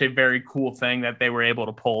just such a very cool thing that they were able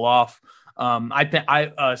to pull off. I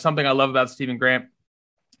think something I love about Stephen Grant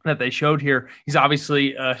that they showed here, he's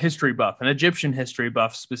obviously a history buff, an Egyptian history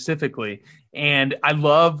buff specifically. And I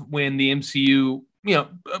love when the MCU,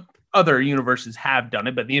 other universes have done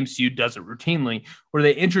it, but the MCU does it routinely, where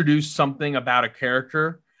they introduce something about a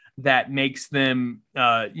character that makes them,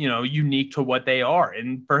 unique to what they are.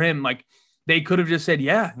 And for him, they could have just said,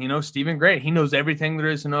 Stephen Grant, he knows everything there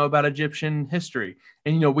is to know about Egyptian history.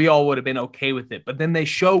 And, we all would have been okay with it. But then they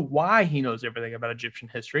show why he knows everything about Egyptian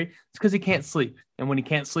history. It's because he can't sleep. And when he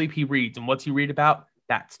can't sleep, he reads. And what's he read about?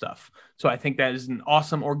 that stuff. So I think that is an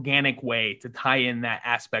awesome organic way to tie in that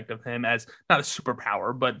aspect of him as not a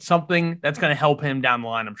superpower, but something that's going to help him down the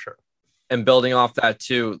line, I'm sure. And building off that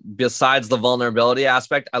too, besides the vulnerability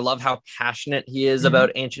aspect, I love how passionate he is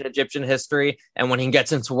about ancient Egyptian history. And when he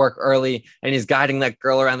gets into work early and he's guiding that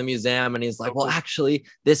girl around the museum and he's like, well, actually,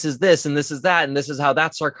 this is this and this is that. And this is how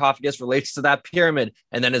that sarcophagus relates to that pyramid.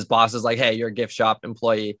 And then his boss is like, hey, you're a gift shop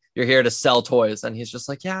employee. You're here to sell toys. And he's just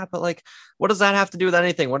like, yeah, but like, what does that have to do with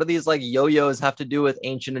anything? What do these like yo-yos have to do with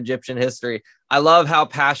ancient Egyptian history? I love how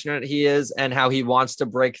passionate he is and how he wants to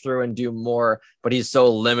break through and do more, but he's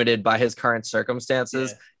so limited by his current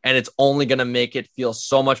circumstances. Yeah. And it's only going to make it feel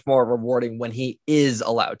so much more rewarding when he is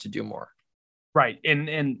allowed to do more. Right.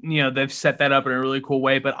 And you know, they've set that up in a really cool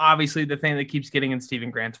way. But obviously the thing that keeps getting in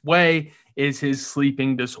Stephen Grant's way is his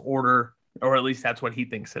sleeping disorder, or at least that's what he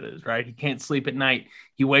thinks it is, right? He can't sleep at night.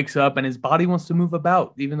 He wakes up and his body wants to move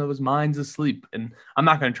about, even though his mind's asleep. And I'm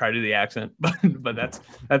not going to try to do the accent, but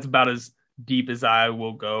that's about as deep as I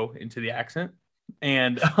will go into the accent.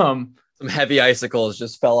 And some heavy icicles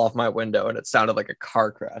just fell off my window and it sounded like a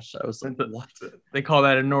car crash. I was like, what? They call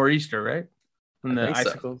that a nor'easter, right? When the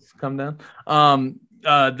icicles come down.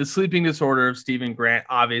 The sleeping disorder of Stephen Grant,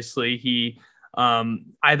 obviously he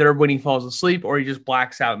either when he falls asleep or he just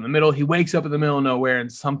blacks out in the middle, he wakes up in the middle of nowhere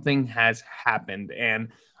and something has happened. And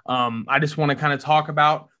I just want to kind of talk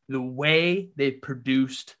about the way they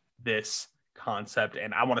produced this concept.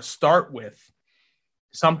 And I want to start with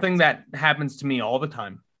something that happens to me all the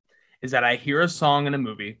time is that I hear a song in a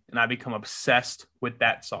movie and I become obsessed with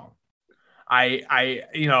that song. I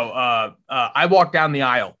walk down the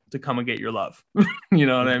aisle to Come and Get Your Love. You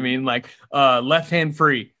know what I mean? Like Left Hand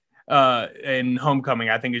Free in Homecoming,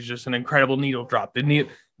 I think is just an incredible needle drop.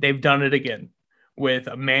 They've done it again with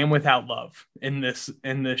A Man Without Love in this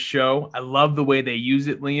show. I love the way they use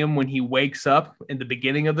it, Liam, when he wakes up in the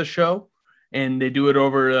beginning of the show. And they do it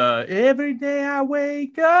over every day I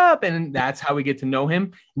wake up. And that's how we get to know him.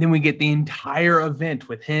 And then we get the entire event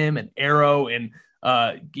with him and Arrow and,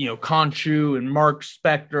 Khonshu and Mark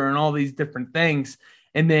Spector and all these different things.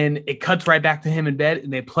 And then it cuts right back to him in bed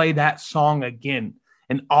and they play that song again.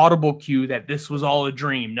 An audible cue that this was all a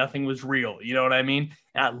dream. Nothing was real. You know what I mean?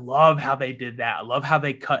 And I love how they did that. I love how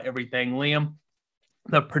they cut everything. Liam,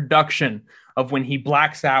 the production of when he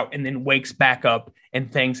blacks out and then wakes back up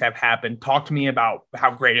and things have happened. Talk to me about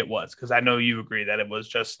how great it was, because I know you agree that it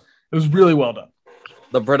was really well done.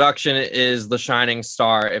 The production is the shining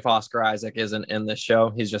star if Oscar Isaac isn't in this show.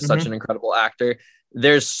 He's just such an incredible actor.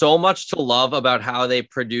 There's so much to love about how they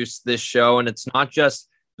produce this show, and it's not just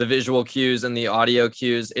the visual cues and the audio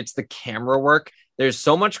cues, it's the camera work. There's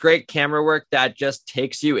so much great camera work that just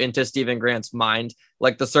takes you into Stephen Grant's mind.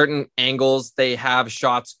 Like the certain angles they have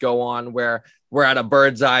shots go on where we're at a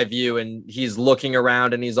bird's eye view and he's looking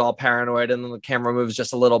around and he's all paranoid and then the camera moves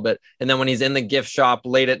just a little bit. And then when he's in the gift shop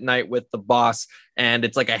late at night with the boss and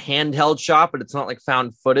it's like a handheld shot, but it's not like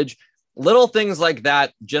found footage. Little things like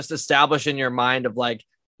that just establish in your mind of like,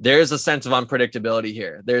 there's a sense of unpredictability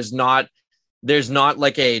here. There's not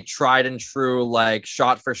like a tried and true, like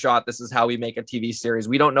shot for shot, this is how we make a TV series.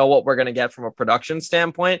 We don't know what we're going to get from a production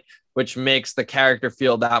standpoint, which makes the character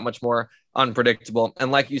feel that much more unpredictable.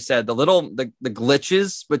 And like you said, the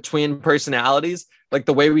glitches between personalities, like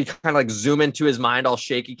the way we kind of like zoom into his mind, all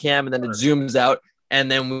shaky cam, and then it zooms out.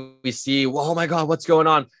 And then we see, well, oh my God, what's going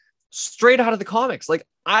on? Straight out of the comics. Like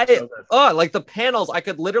like the panels, I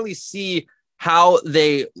could literally see how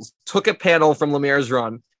they took a panel from Lemire's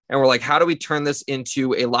run and we're like, how do we turn this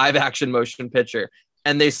into a live action motion picture?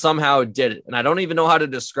 And they somehow did it. And I don't even know how to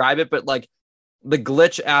describe it, but like the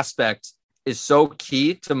glitch aspect is so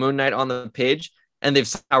key to Moon Knight on the page. And they've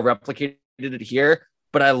somehow replicated it here.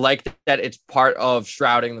 But I like that it's part of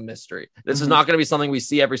shrouding the mystery. This is not going to be something we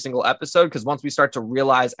see every single episode, because once we start to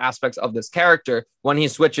realize aspects of this character, when he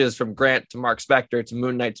switches from Grant to Mark Spector to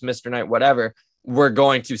Moon Knight to Mr. Knight, whatever, we're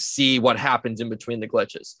going to see what happens in between the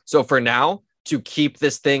glitches. So for now, to keep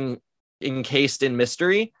this thing encased in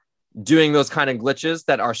mystery, doing those kind of glitches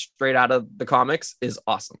that are straight out of the comics is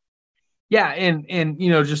awesome. Yeah. And,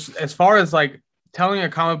 just as far as like telling a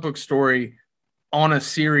comic book story on a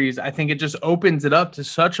series, I think it just opens it up to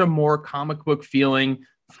such a more comic book feeling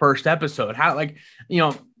first episode. How, like,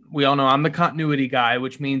 we all know I'm the continuity guy,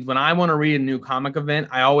 which means when I want to read a new comic event,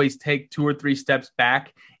 I always take 2 or 3 steps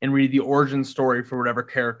back and read the origin story for whatever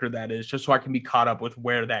character that is, just so I can be caught up with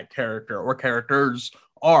where that character or characters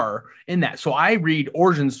are in that. So I read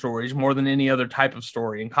origin stories more than any other type of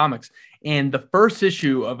story in comics. And the first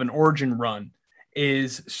issue of an origin run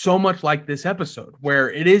is so much like this episode,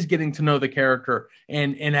 where it is getting to know the character.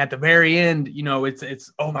 And at the very end,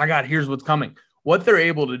 it's, oh my God, here's what's coming. what they're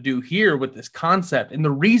able to do here with this concept, and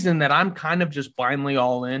the reason that I'm kind of just blindly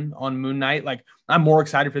all in on Moon Knight, like I'm more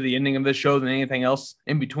excited for the ending of this show than anything else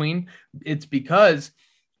in between. It's because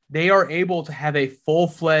they are able to have a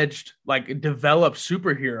full-fledged, like developed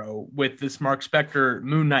superhero with this Mark Spector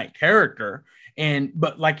Moon Knight character.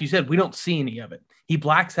 But like you said, we don't see any of it. He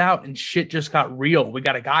blacks out and shit just got real. We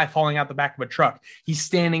got a guy falling out the back of a truck. He's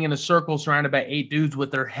standing in a circle surrounded by 8 dudes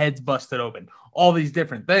with their heads busted open. All these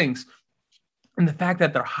different things. And the fact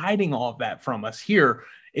that they're hiding all of that from us here,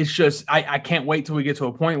 it's just, I can't wait till we get to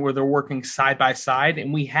a point where they're working side by side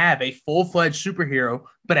and we have a full-fledged superhero,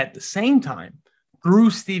 but at the same time,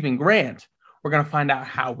 through Stephen Grant, we're going to find out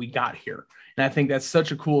how we got here. And I think that's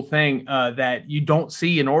such a cool thing that you don't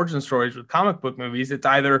see in origin stories with comic book movies. It's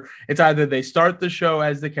either they start the show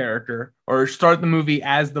as the character or start the movie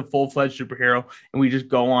as the full-fledged superhero, and we just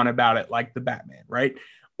go on about it like the Batman, right?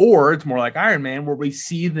 Or it's more like Iron Man, where we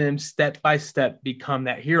see them step by step become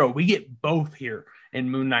that hero. We get both here in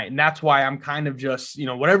Moon Knight. And that's why I'm kind of just,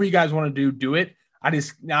 whatever you guys want to do it.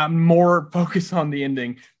 I'm more focused on the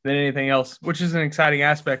ending than anything else, which is an exciting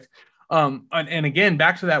aspect. And again,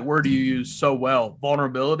 back to that word you use so well,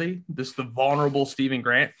 vulnerability, the vulnerable Stephen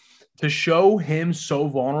Grant, to show him so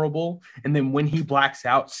vulnerable. And then when he blacks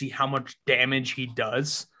out, see how much damage he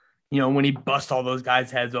does. When he busts all those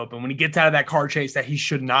guys' heads open, when he gets out of that car chase that he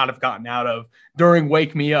should not have gotten out of during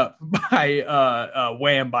Wake Me Up by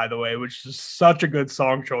Wham, by the way, which is such a good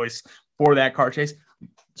song choice for that car chase.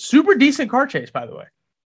 Super decent car chase, by the way.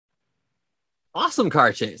 Awesome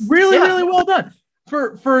car chase. Really, really well done.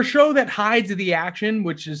 For a show that hides the action,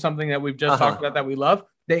 which is something that we've just talked about that we love,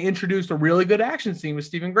 they introduced a really good action scene with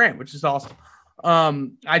Stephen Grant, which is awesome.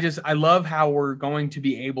 I love how we're going to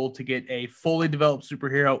be able to get a fully developed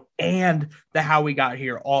superhero and the how we got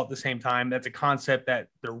here all at the same time. That's a concept that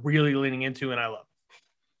they're really leaning into, and I love.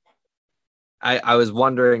 I was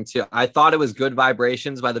wondering too. I thought it was Good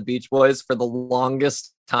Vibrations by the Beach Boys for the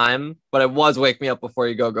longest time, but it was Wake Me Up Before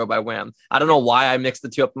You Go by Wham. I don't know why I mixed the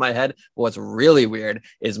two up in my head. But what's really weird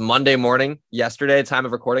is Monday morning, yesterday, time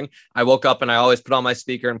of recording, I woke up and I always put on my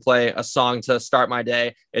speaker and play a song to start my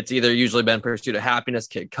day. It's either usually been Pursuit of Happiness,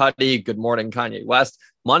 Kid Cudi, Good Morning, Kanye West.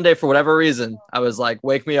 Monday, for whatever reason, I was like,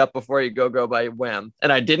 Wake Me Up Before You Go by Wham.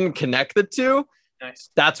 And I didn't connect the two.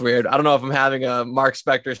 Nice. That's weird. I don't know if I'm having a Mark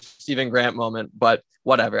Spector, Stephen Grant moment, but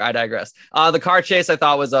whatever. I digress. The car chase I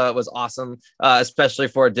thought was awesome, especially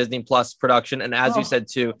for a Disney Plus production. And as you said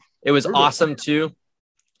too, it was awesome too.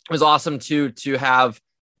 It was awesome too to have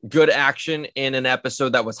good action in an episode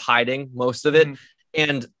that was hiding most of it.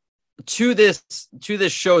 Mm-hmm. And to this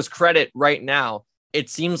show's credit right now, it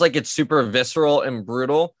seems like it's super visceral and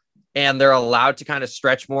brutal, and they're allowed to kind of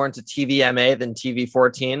stretch more into TVMA than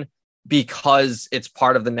TV-14. Because it's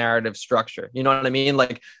part of the narrative structure. You know what I mean?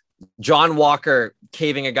 Like John Walker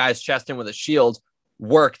caving a guy's chest in with a shield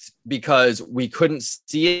worked because we couldn't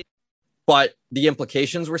see it, but the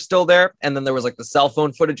implications were still there. And then there was like the cell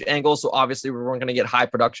phone footage angle. So obviously we weren't going to get high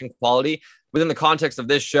production quality. Within the context of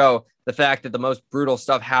this show, the fact that the most brutal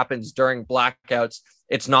stuff happens during blackouts,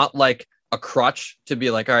 it's not like a crutch to be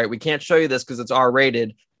like, all right, we can't show you this because it's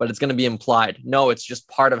R-rated, but it's going to be implied. No, it's just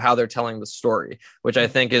part of how they're telling the story, which I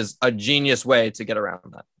think is a genius way to get around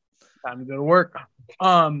that. Time to go to work.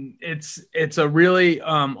 It's a really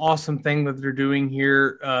awesome thing that they're doing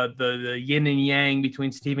here. The yin and yang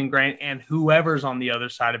between Stephen Grant and whoever's on the other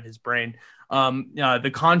side of his brain.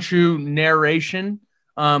 The Khonshu narration,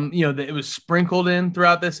 that it was sprinkled in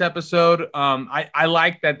throughout this episode. I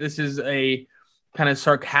like that this is a kind of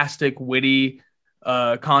sarcastic, witty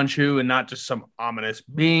Khonshu and not just some ominous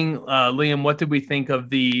being. Liam, what did we think of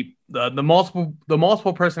the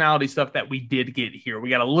multiple personality stuff that we did get here? We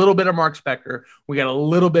got a little bit of Mark Spector, we got a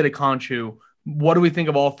little bit of Khonshu. What do we think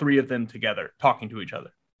of all three of them together talking to each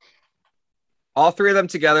other? All three of them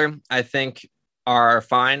together, I think, are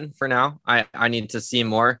fine for now. I need to see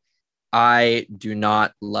more. I do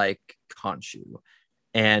not like Khonshu.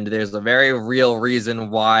 And there's a very real reason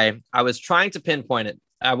why. I was trying to pinpoint it.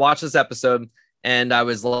 I watched this episode and I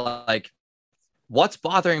was like, what's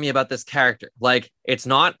bothering me about this character? Like, it's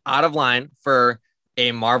not out of line for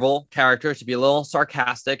a Marvel character to be a little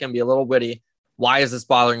sarcastic and be a little witty. Why is this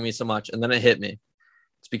bothering me so much? And then it hit me.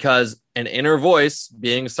 It's because an inner voice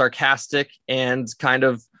being sarcastic and kind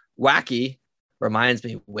of wacky reminds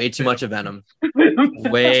me way too much of Venom.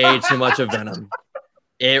 Way too much of Venom.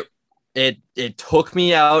 It took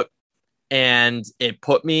me out and it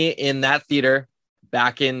put me in that theater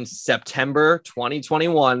back in September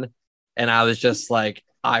 2021. And I was just like,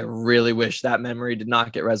 I really wish that memory did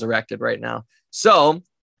not get resurrected right now. So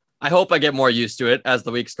I hope I get more used to it as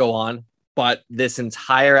the weeks go on. But this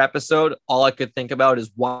entire episode, all I could think about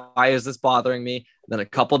is why is this bothering me? Then a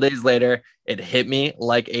couple days later, it hit me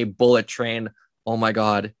like a bullet train. Oh my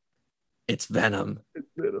God, it's Venom. It's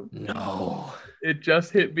Venom. No. It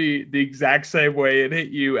just hit me the exact same way it hit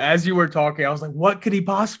you. As you were talking, I was like, what could he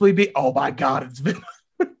possibly be? Oh my God, it's Venom.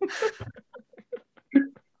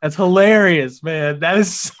 That's hilarious, man. That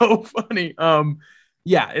is so funny.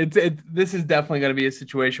 Yeah, this is definitely going to be a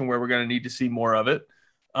situation where we're going to need to see more of it.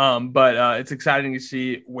 But it's exciting to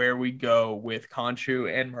see where we go with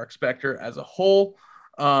Khonshu and Mark Spector as a whole.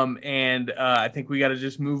 And I think we got to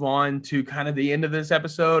just move on to kind of the end of this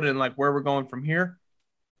episode and like where we're going from here.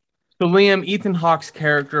 So Liam, Ethan Hawke's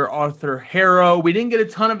character, Arthur Harrow, we didn't get a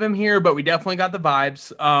ton of him here, but we definitely got the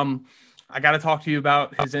vibes. I got to talk to you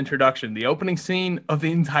about his introduction. The opening scene of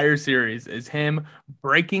the entire series is him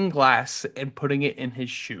breaking glass and putting it in his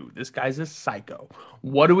shoe. This guy's a psycho.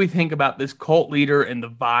 What do we think about this cult leader and the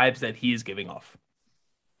vibes that he's giving off?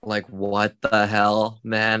 Like, what the hell,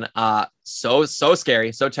 man? So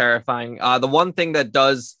scary, so terrifying. The one thing that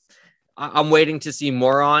I'm waiting to see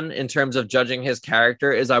more on in terms of judging his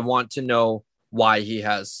character is I want to know why he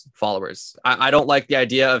has followers. I don't like the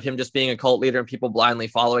idea of him just being a cult leader and people blindly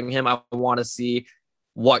following him. I want to see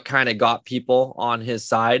what kind of got people on his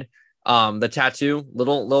side. The tattoo,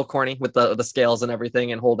 little corny with the scales and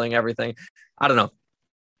everything and holding everything. I don't know.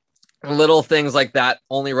 Little things like that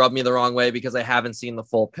only rub me the wrong way because I haven't seen the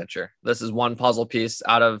full picture. This is one puzzle piece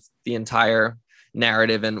out of the entire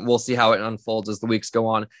narrative, and we'll see how it unfolds as the weeks go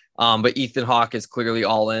on. But Ethan Hawke is clearly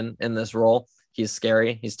all in this role. He's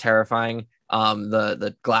scary. He's terrifying.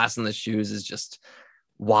 The glass in the shoes is just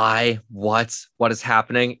why, what is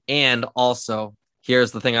happening. And also,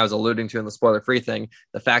 here's the thing I was alluding to in the spoiler-free thing.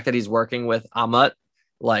 The fact that he's working with Ammit,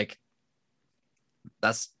 like,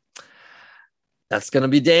 that's going to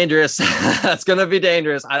be dangerous. That's going to be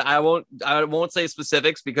dangerous. I won't say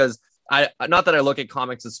specifics because not that I look at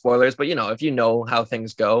comics as spoilers, but if you know how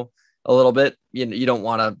things go a little bit, you don't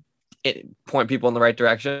want to point people in the right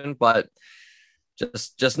direction, but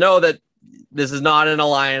just know that this is not an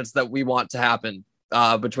alliance that we want to happen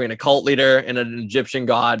between a cult leader and an Egyptian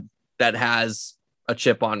god that has a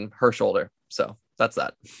chip on her shoulder. So that's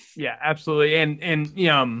that. Yeah, absolutely. And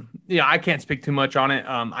I can't speak too much on it.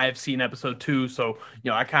 I have seen episode 2, so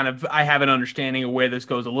I have an understanding of where this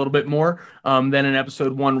goes a little bit more than an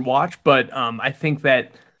episode 1 watch. But I think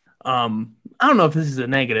that I don't know if this is a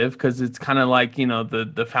negative because it's kind of like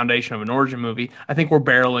the foundation of an origin movie. I think we're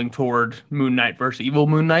barreling toward Moon Knight versus Evil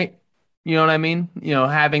Moon Knight. You know what I mean?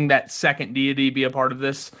 Having that second deity be a part of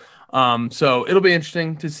this. So it'll be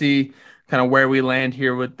interesting to see kind of where we land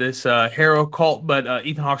here with this Harrow cult, but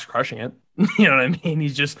Ethan Hawke's crushing it. You know what I mean?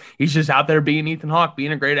 He's just out there being Ethan Hawke,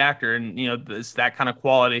 being a great actor, and it's that kind of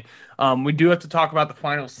quality. We do have to talk about the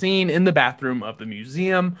final scene in the bathroom of the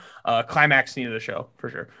museum, climax scene of the show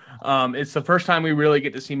for sure. It's the first time we really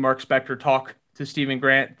get to see Mark Spector talk to Stephen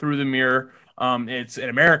Grant through the mirror. It's an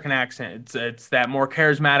American accent. It's that more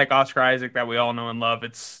charismatic Oscar Isaac that we all know and love.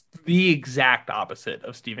 It's the exact opposite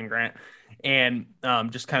of Stephen Grant. And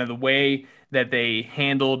just kind of the way that they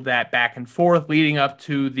handled that back and forth leading up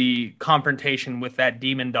to the confrontation with that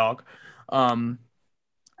demon dog.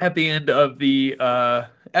 At the end of the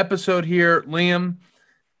episode here, Liam,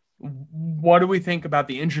 what do we think about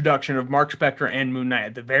the introduction of Mark Spector and Moon Knight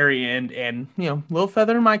at the very end? And, little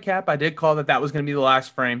feather in my cap, I did call that was going to be the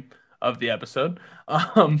last frame of the episode.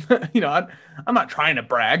 I'm not trying to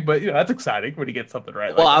brag, but that's exciting when you get something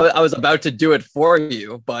right. Well, I was about to do it for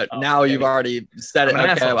you, but now you've already said it.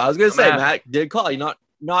 Okay, I was gonna say Matt did call you. Not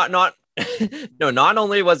no. Not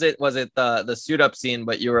only was it the suit up scene,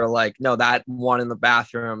 but you were like, no, that one in the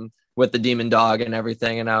bathroom with the demon dog and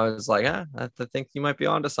everything, and I was like, I think you might be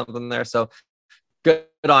onto something there. So good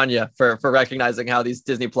on you for recognizing how these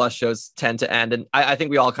Disney Plus shows tend to end. And I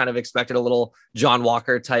think we all kind of expected a little John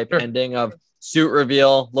Walker type ending of suit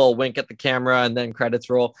reveal, little wink at the camera, and then credits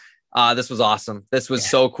roll. This was awesome. This was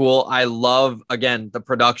so cool. I love, again, the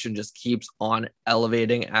production just keeps on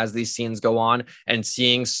elevating as these scenes go on, and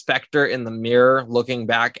seeing Spectre in the mirror looking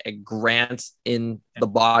back at Grant in the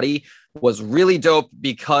body was really dope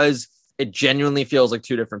because it genuinely feels like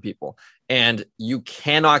two different people. And you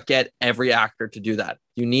cannot get every actor to do that.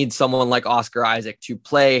 You need someone like Oscar Isaac to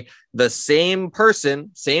play the same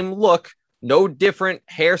person, same look, no different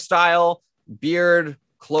hairstyle, beard,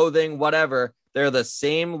 clothing, whatever. They're the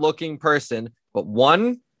same looking person, but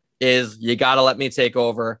one is, you got to let me take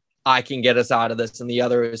over. I can get us out of this. And the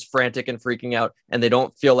other is frantic and freaking out. And they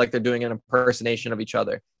don't feel like they're doing an impersonation of each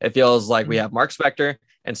other. It feels like we have Mark Spector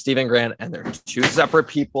and Stephen Grant, and they're two separate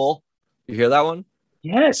people. You hear that one?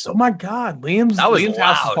 Yes. Oh my God. Liam's house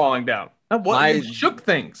is falling down. What shook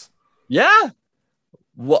things? Yeah.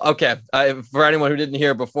 Well, okay. For anyone who didn't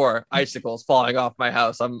hear before, icicles falling off my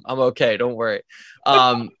house. I'm okay. Don't worry.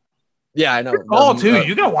 Yeah, I know. Oh, too.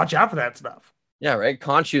 You gotta watch out for that stuff. Yeah, right.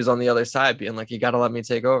 Conchu's on the other side, being like, "You gotta let me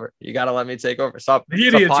take over. You gotta let me take over." Stop. The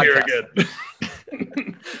idiot's here again.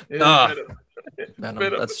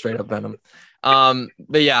 Venom. That's straight up Venom.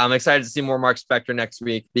 But yeah, I'm excited to see more Mark Spector next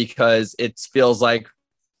week because it feels like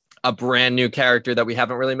a brand new character that we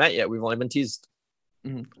haven't really met yet. We've only been teased.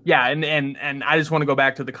 Mm-hmm. Yeah, and I just want to go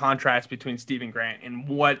back to the contrast between Stephen Grant and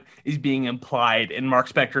what is being implied in Mark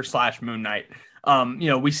Spector / Moon Knight.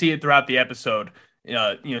 We see it throughout the episode.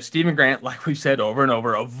 Stephen Grant, like we've said over and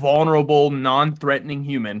over, a vulnerable, non-threatening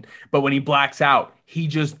human, but when he blacks out, he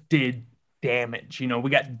just did damage. We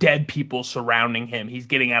got dead people surrounding him. He's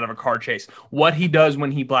getting out of a car chase. What he does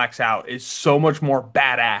when he blacks out is so much more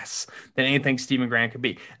badass than anything Stephen Grant could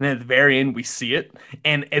be. And then at the very end, we see it.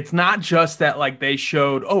 And it's not just that like they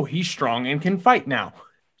showed, oh, he's strong and can fight now.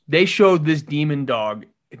 They showed this demon dog,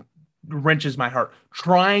 it wrenches my heart,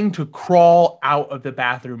 trying to crawl out of the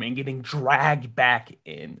bathroom and getting dragged back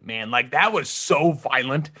in, man. Like that was so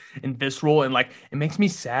violent and visceral, and like it makes me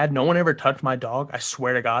sad. No one ever touched my dog, I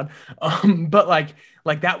swear to God. But like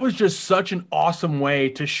that was just such an awesome way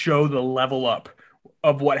to show the level up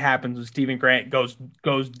of what happens when Stephen Grant goes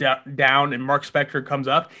down and Mark Spector comes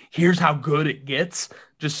up. Here's how good it gets.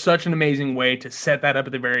 Just such an amazing way to set that up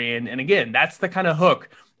at the very end. And again, that's the kind of hook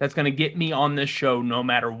that's going to get me on this show no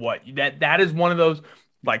matter what. That is one of those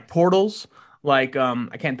like portals. Like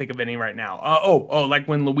I can't think of any right now. Like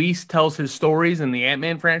when Luis tells his stories in the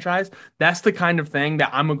Ant-Man franchise, that's the kind of thing that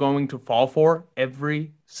I'm going to fall for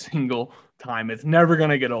every single time. It's never going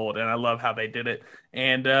to get old, and I love how they did it.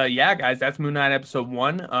 And yeah, guys, that's Moon Knight episode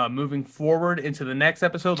 1. Moving forward into the next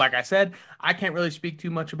episode, like I said, I can't really speak too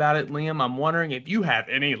much about it. Liam, I'm wondering if you have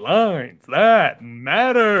any lines that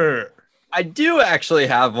matter. I do actually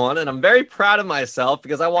have one, and I'm very proud of myself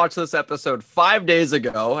because I watched this episode 5 days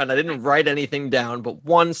ago, and I didn't write anything down, but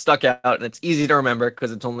one stuck out, and it's easy to remember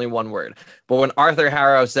because it's only one word. But when Arthur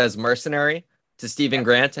Harrow says mercenary to Stephen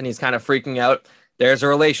Grant, and he's kind of freaking out, there's a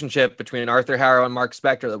relationship between Arthur Harrow and Mark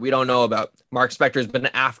Spector that we don't know about. Mark Spector's been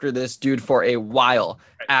after this dude for a while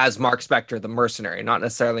as Mark Spector, the mercenary, not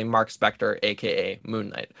necessarily Mark Spector, a.k.a. Moon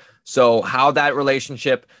Knight. So how that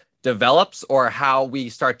relationship develops or how we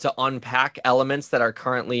start to unpack elements that are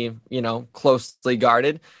currently, closely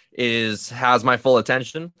guarded has my full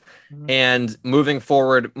attention. Mm-hmm. And moving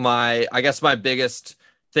forward, my biggest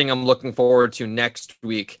thing I'm looking forward to next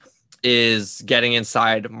week is getting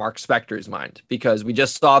inside Mark Spector's mind, because we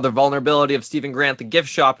just saw the vulnerability of Stephen Grant, the gift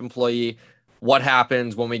shop employee. What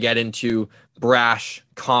happens when we get into brash,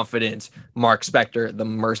 confident Mark Spector, the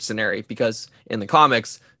mercenary? Because in the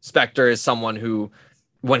comics, Spector is someone who,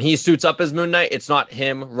 when he suits up as Moon Knight, it's not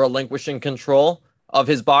him relinquishing control of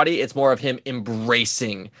his body. It's more of him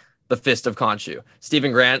embracing the fist of Khonshu.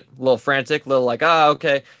 Stephen Grant, a little frantic, like,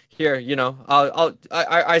 okay, here,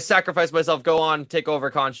 I sacrifice myself, go on, take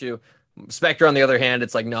over Khonshu. Spectre, on the other hand,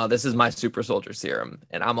 it's like, no, this is my super soldier serum,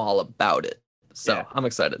 and I'm all about it. So yeah. I'm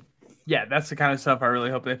excited. Yeah, that's the kind of stuff I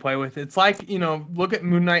really hope they play with. It's like, look at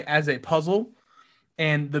Moon Knight as a puzzle,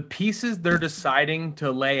 and the pieces they're deciding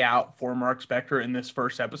to lay out for Mark Spector in this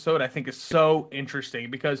first episode, I think is so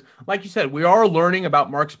interesting because, like you said, we are learning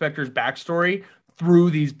about Mark Spector's backstory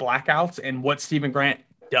through these blackouts and what Stephen Grant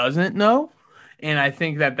doesn't know. And I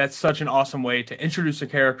think that that's such an awesome way to introduce a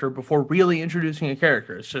character before really introducing a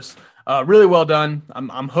character. It's just really well done.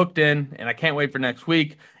 I'm hooked in, and I can't wait for next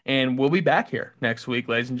week. And we'll be back here next week,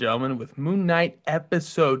 ladies and gentlemen, with Moon Knight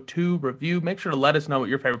Episode 2 review. Make sure to let us know what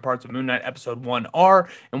your favorite parts of Moon Knight Episode 1 are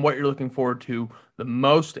and what you're looking forward to the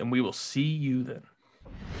most, and we will see you then.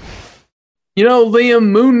 Liam,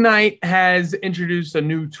 Moon Knight has introduced a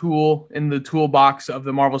new tool in the toolbox of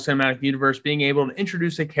the Marvel Cinematic Universe, being able to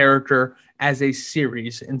introduce a character as a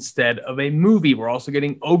series instead of a movie. We're also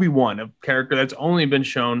getting Obi-Wan, a character that's only been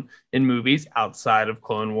shown in movies outside of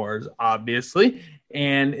Clone Wars, obviously,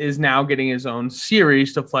 and is now getting his own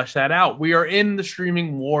series to flesh that out. We are in the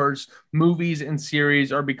streaming wars. Movies and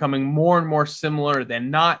series are becoming more and more similar than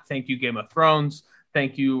not. Thank you, Game of Thrones.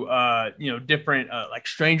 Thank you, different like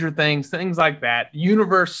Stranger Things, things like that.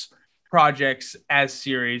 Universe projects as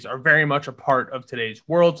series are very much a part of today's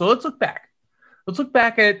world. So let's look back. Let's look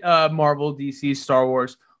back at Marvel, DC, Star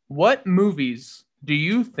Wars. What movies do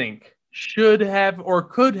you think should have or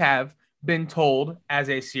could have been told as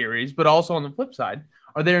a series? But also on the flip side,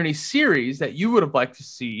 are there any series that you would have liked to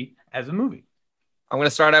see as a movie? I'm going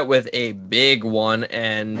to start out with a big one,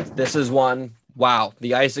 and this is one. Wow,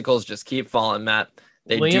 the icicles just keep falling, Matt.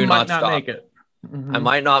 They Liam do might not stop. Make it. I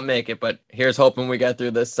might not make it, but here's hoping we get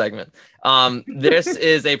through this segment. This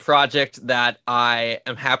is a project that I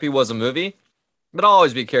am happy was a movie, but I'll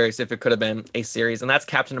always be curious if it could have been a series, and that's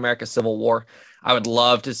Captain America Civil War. I would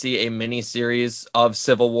love to see a mini series of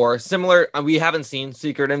Civil War. Similar, we haven't seen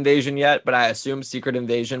Secret Invasion yet, but I assume Secret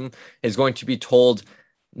Invasion is going to be told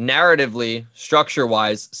narratively,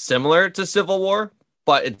 structure-wise, similar to Civil War,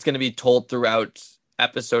 but it's going to be told throughout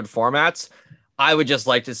episode formats. I would just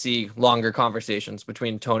like to see longer conversations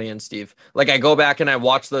between Tony and Steve. Like, I go back and I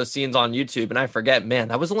watch those scenes on YouTube and I forget, man,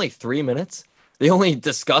 that was only 3 minutes. They only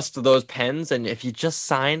discussed those pens, and if you just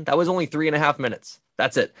signed, that was only 3.5 minutes.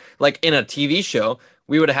 That's it. Like in a TV show,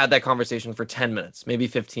 we would have had that conversation for 10 minutes, maybe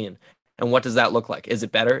 15. And what does that look like? Is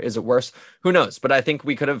it better? Is it worse? Who knows? But I think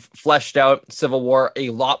we could have fleshed out Civil War a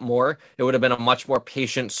lot more. It would have been a much more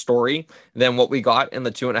patient story than what we got in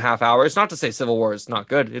the 2.5 hours. Not to say Civil War is not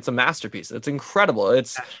good. It's a masterpiece. It's incredible.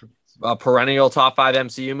 It's a perennial top 5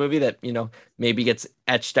 MCU movie that, you know, maybe gets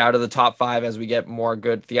etched out of the top 5 as we get more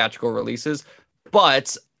good theatrical releases.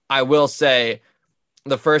 But I will say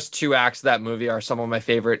the first 2 acts of that movie are some of my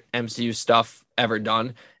favorite MCU stuff ever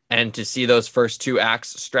done. And to see those first 2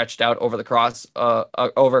 acts stretched out over across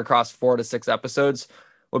 4 to 6 episodes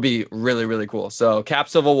would be really, really cool. So Cap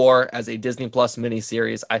Civil War as a Disney Plus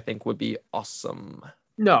miniseries, I think would be awesome.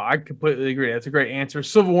 No, I completely agree. That's a great answer.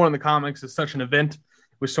 Civil War in the comics is such an event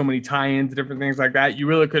with so many tie-ins, different things like that. You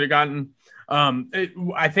really could have gotten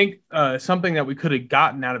I think something that we could have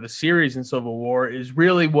gotten out of the series in Civil War is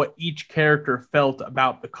really what each character felt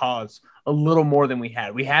about the cause a little more than we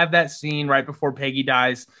had. We have that scene right before Peggy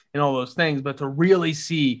dies and all those things, but to really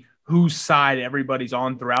see whose side everybody's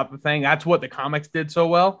on throughout the thing, that's what the comics did so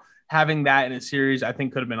well. Having that in a series, I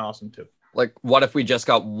think could have been awesome too. Like, what if we just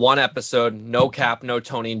got 1 episode, no Cap, no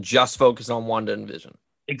Tony, just focus on Wanda and Vision?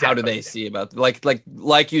 Exactly. How do they see about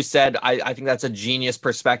like you said? I think that's a genius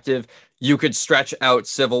perspective. You could stretch out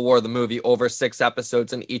Civil War the movie over 6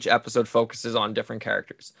 episodes, and each episode focuses on different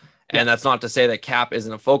characters. And that's not to say that Cap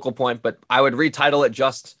isn't a focal point, but I would retitle it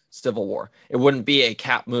just Civil War. It wouldn't be a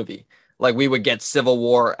Cap movie. Like, we would get Civil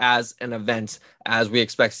War as an event, as we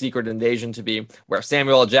expect Secret Invasion to be, where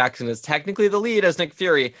Samuel L. Jackson is technically the lead as Nick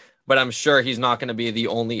Fury, but I'm sure he's not going to be the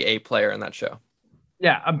only A player in that show.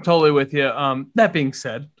 Yeah, I'm totally with you. That being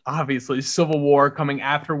said, obviously, Civil War coming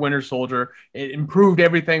after Winter Soldier, it improved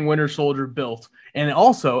everything Winter Soldier built. And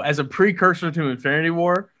also, as a precursor to Infinity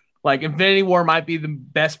War, like, Infinity War might be the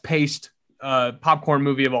best paced popcorn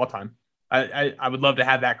movie of all time. I would love to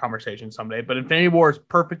have that conversation someday, but Infinity War is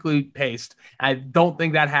perfectly paced. I don't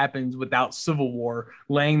think that happens without Civil War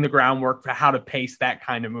laying the groundwork for how to pace that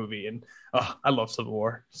kind of movie. And I love Civil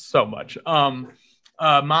War so much.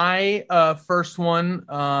 My first one,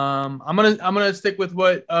 I'm gonna stick with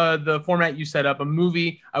what the format you set up. A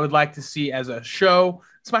movie I would like to see as a show.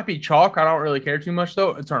 This might be chalk. I don't really care too much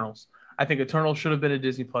though. Eternals. I think Eternals should have been a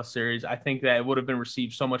Disney Plus series. I think that it would have been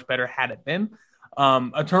received so much better had it been.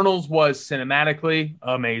 Eternals was cinematically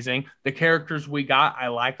amazing. The characters we got, I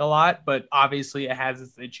like a lot, but obviously it has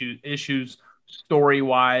its issues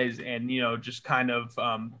story-wise and, you know, just kind of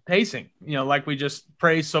pacing. You know, like we just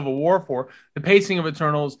praised Civil War for, the pacing of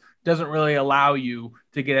Eternals doesn't really allow you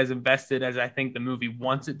to get as invested as I think the movie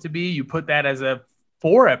wants it to be. You put that as a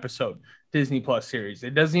 4-episode Disney Plus series.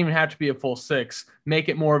 It doesn't even have to be a full 6. Make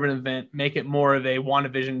it more of an event. Make it more of a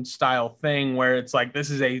WandaVision style thing where it's like, this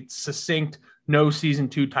is a succinct, no season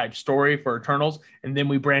 2 type story for Eternals, and then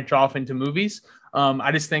we branch off into movies. I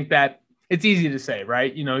just think that it's easy to say,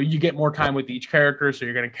 right? You know, you get more time with each character, so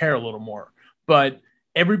you're going to care a little more. But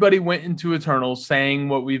everybody went into Eternals saying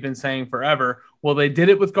what we've been saying forever. Well, they did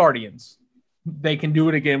it with Guardians. They can do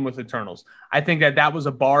it again with Eternals. I think that was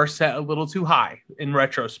a bar set a little too high in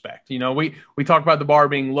retrospect. You know, we talked about the bar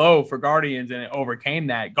being low for Guardians, and it overcame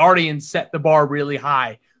that. Guardians set the bar really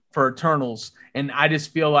high for Eternals, and I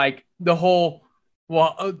just feel like the whole,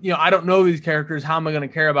 well, you know, I don't know these characters. How am I going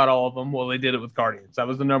to care about all of them? Well, they did it with Guardians. That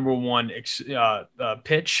was the number one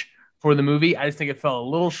pitch for the movie. I just think it fell a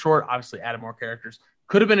little short. Obviously, added more characters.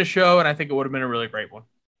 Could have been a show, and I think it would have been a really great one.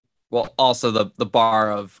 Well, also the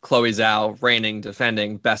bar of Chloe Zhao reigning,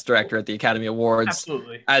 defending Best Director at the Academy Awards.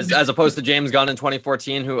 Absolutely. As opposed to James Gunn in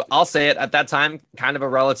 2014, who, I'll say it, at that time, kind of a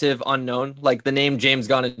relative unknown. Like, the name James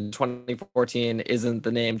Gunn in 2014 isn't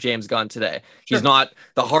the name James Gunn today. Sure. He's not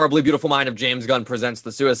the horribly beautiful mind of James Gunn presents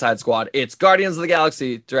The Suicide Squad. It's Guardians of the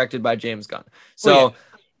Galaxy, directed by James Gunn. So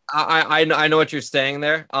I know what you're saying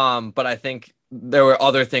there, but I think there were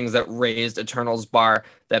other things that raised Eternals bar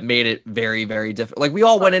that made it very, very different. Like, we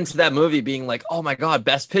all went into that movie being like, oh my God,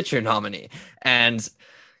 Best Picture nominee. And,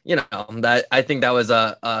 you know, that I think that was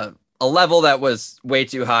a a level that was way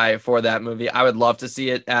too high for that movie. I would love to see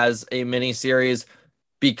it as a mini series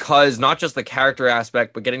because not just the character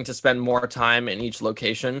aspect, but getting to spend more time in each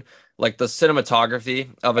location. Like the cinematography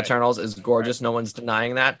of Eternals is gorgeous. No one's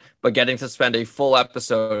denying that. But getting to spend a full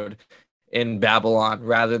episode in Babylon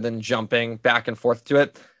rather than jumping back and forth to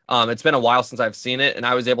it. It's been a while since I've seen it, and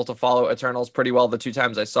I was able to follow Eternals pretty well the 2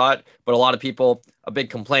 times I saw it. But a lot of people, a big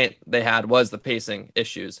complaint they had was the pacing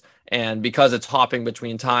issues. And because it's hopping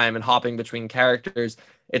between time and hopping between characters,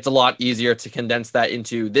 it's a lot easier to condense that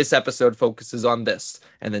into this episode focuses on this.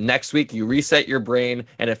 And then next week you reset your brain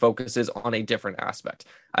and it focuses on a different aspect.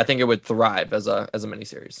 I think it would thrive as a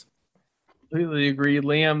miniseries. Completely agree.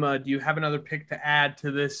 Liam, do you have another pick to add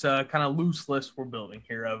to this kind of loose list we're building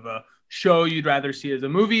here of a show you'd rather see as a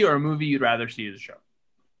movie or a movie you'd rather see as a show?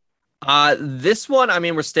 This one, I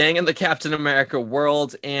mean, we're staying in the Captain America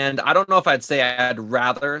world, and I don't know if I'd say I'd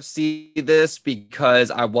rather see this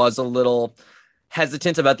because I was a little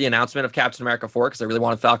hesitant about the announcement of Captain America 4 because I really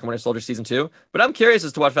wanted Falcon Winter Soldier Season 2. But I'm curious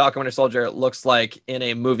as to what Falcon Winter Soldier looks like in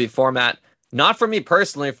a movie format. Not for me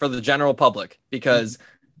personally, for the general public, because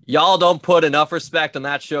y'all don't put enough respect on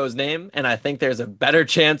that show's name, and I think there's a better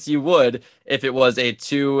chance you would if it was a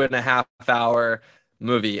 2.5-hour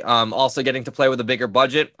movie. Also getting to play with a bigger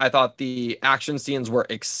budget. I thought the action scenes were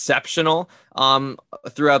exceptional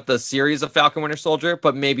throughout the series of Falcon Winter Soldier,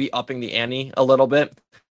 but maybe upping the ante a little bit.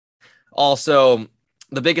 Also,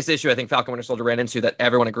 the biggest issue I think Falcon Winter Soldier ran into that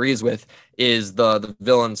everyone agrees with is the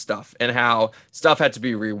villain stuff and how stuff had to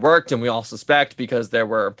be reworked, and we all suspect because there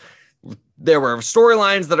were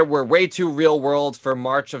storylines that were way too real world for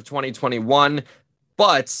March of 2021,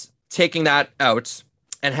 but taking that out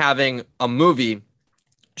and having a movie,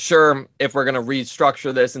 sure, if we're going to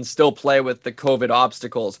restructure this and still play with the COVID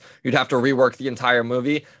obstacles, you'd have to rework the entire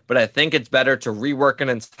movie, but I think it's better to rework an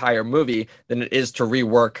entire movie than it is to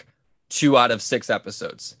rework 2 out of 6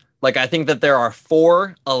 episodes. Like, I think that there are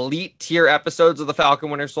 4 elite tier episodes of the Falcon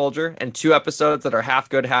Winter Soldier and 2 episodes that are half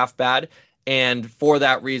good, half bad. And for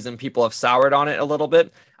that reason, people have soured on it a little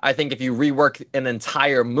bit. I think if you rework an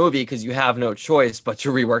entire movie, because you have no choice but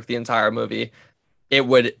to rework the entire movie, it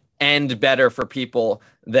would end better for people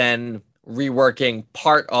than reworking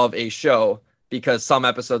part of a show because some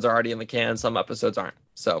episodes are already in the can, some episodes aren't.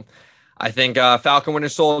 So I think Falcon Winter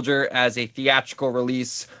Soldier as a theatrical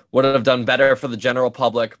release would have done better for the general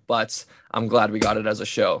public, but I'm glad we got it as a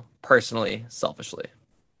show, personally, selfishly.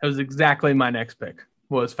 That was exactly my next pick,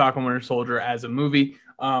 was Falcon Winter Soldier as a movie.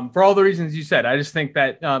 For all the reasons you said, I just think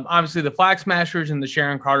that obviously the Flag Smashers and the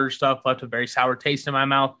Sharon Carter stuff left a very sour taste in my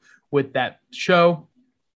mouth with that show.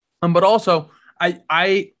 But also,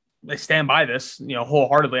 I stand by this,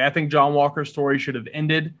 wholeheartedly. I think John Walker's story should have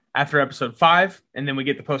ended after episode 5, and then we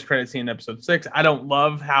get the post-credit scene in episode 6. I don't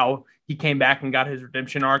love how he came back and got his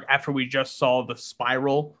redemption arc after we just saw the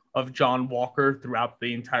spiral of John Walker throughout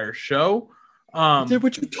the entire show. I did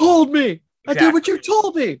what you told me. Exactly. I did what you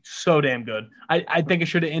told me. So damn good. I think it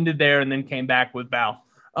should have ended there and then came back with Val.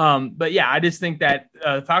 But yeah, I just think that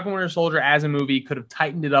Falcon Winter Soldier as a movie could have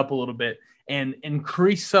tightened it up a little bit and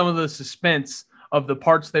increased some of the suspense of the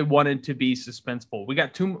parts they wanted to be suspenseful. We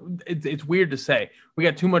got it's weird to say, we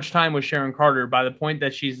got too much time with Sharon Carter by the point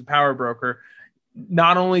that she's the power broker.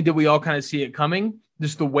 Not only did we all kind of see it coming,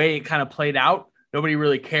 just the way it kind of played out, nobody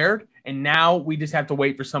really cared. And now we just have to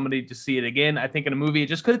wait for somebody to see it again. I think in a movie, it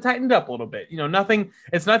just could have tightened up a little bit.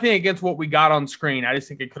 It's nothing against what we got on screen. I just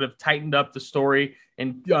think it could have tightened up the story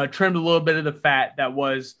and trimmed a little bit of the fat that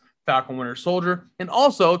was Falcon Winter Soldier. And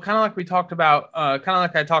also, kind of like I talked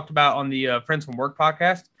about on the Friends from Work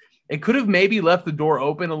podcast, it could have maybe left the door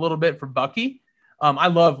open a little bit for Bucky. I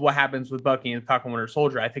love what happens with Bucky and Falcon Winter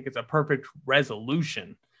Soldier. I think it's a perfect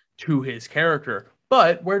resolution to his character.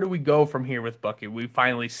 But where do we go from here with Bucky? We've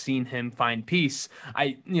finally seen him find peace.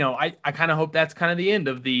 I kind of hope that's kind of the end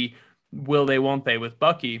of the will they, won't they with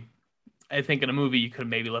Bucky. I think in a movie, you could have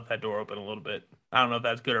maybe left that door open a little bit. I don't know if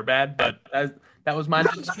that's good or bad, but that was my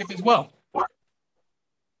next pick as well.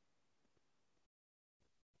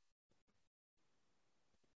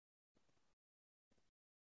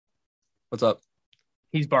 What's up?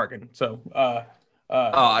 He's barking. So,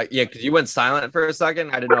 yeah, because you went silent for a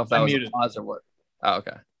second. I didn't know if that was a pause or what. Oh,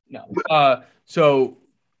 okay. No. So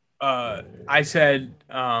I said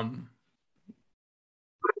I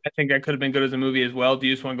think that could have been good as a movie as well. Do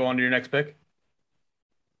you just want to go on to your next pick?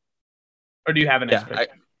 Or do you have a next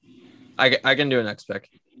pick? I can do a next pick.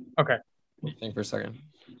 Okay. Think for a second.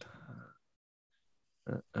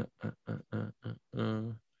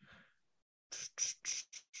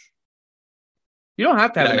 You don't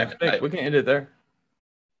have to have a next pick. We can end it there.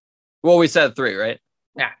 Well, we said 3, right?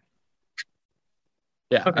 Yeah.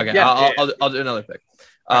 Yeah. Okay. Yeah, I'll do another pick.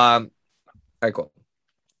 All right, cool.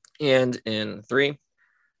 And in 3,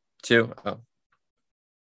 2,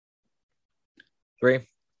 3,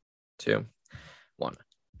 2, 1.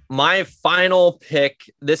 My final pick.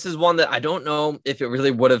 This is one that I don't know if it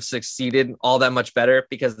really would have succeeded all that much better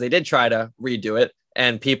because they did try to redo it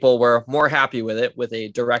and people were more happy with it with a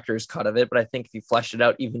director's cut of it. But I think if you fleshed it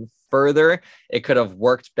out even further, it could have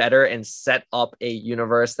worked better and set up a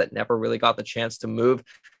universe that never really got the chance to move.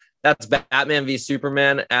 That's Batman v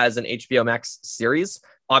Superman as an HBO Max series.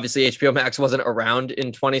 Obviously, HBO Max wasn't around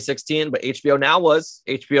in 2016, but HBO Now was.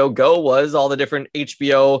 HBO Go was. All the different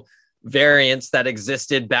HBO variants that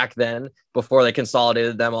existed back then before they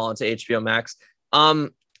consolidated them all into HBO Max.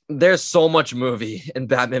 There's so much movie in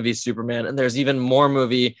Batman v Superman, and there's even more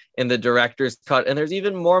movie in the director's cut, and there's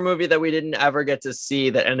even more movie that we didn't ever get to see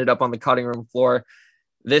that ended up on the cutting room floor.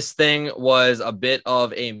 This thing was a bit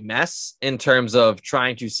of a mess in terms of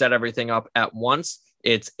trying to set everything up at once.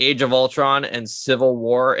 It's Age of Ultron and Civil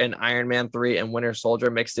War and Iron Man 3 and Winter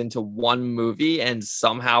Soldier mixed into one movie, and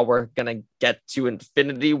somehow we're going to get to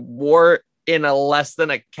Infinity War in a less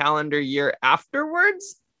than a calendar year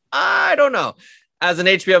afterwards. I don't know. As an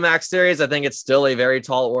HBO Max series, I think it's still a very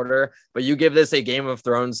tall order, but you give this a Game of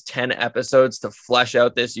Thrones 10 episodes to flesh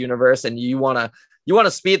out this universe, and you want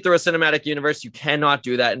to speed through a cinematic universe. You cannot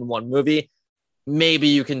do that in one movie. Maybe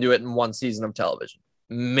you can do it in one season of television.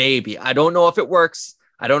 Maybe. I don't know if it works.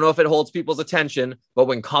 I don't know if it holds people's attention, but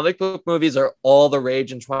when comic book movies are all the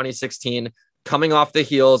rage in 2016, coming off the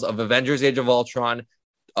heels of Avengers Age of Ultron,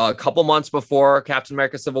 a couple months before Captain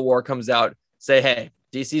America Civil War comes out, say, hey,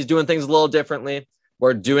 DC's doing things a little differently.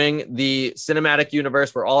 We're doing the cinematic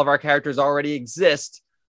universe where all of our characters already exist,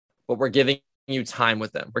 but we're giving you time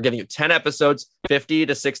with them. We're giving you 10 episodes, 50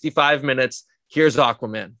 to 65 minutes. Here's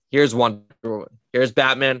Aquaman. Here's Wonder Woman. Here's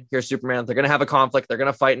Batman. Here's Superman. They're going to have a conflict. They're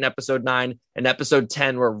going to fight in episode 9. And episode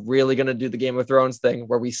 10, we're really going to do the Game of Thrones thing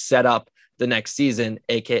where we set up the next season,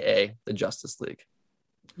 aka the Justice League.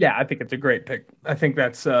 Yeah, I think it's a great pick. I think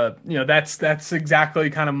that's that's exactly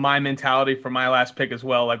kind of my mentality for my last pick as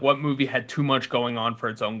well. Like, what movie had too much going on for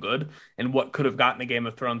its own good, and what could have gotten the Game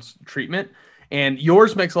of Thrones treatment. And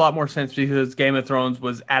yours makes a lot more sense because Game of Thrones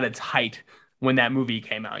was at its height when that movie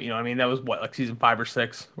came out. You know what I mean? That was what, like season 5 or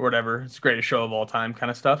 6 or whatever. It's the greatest show of all time kind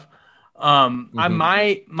of stuff.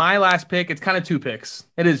 My last pick, it's kind of 2 picks.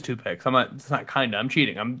 It is 2 picks. It's not kind of. I'm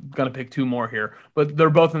cheating. I'm going to pick 2 more here, but they're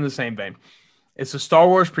both in the same vein. It's the Star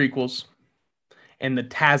Wars prequels and the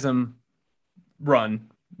TASM run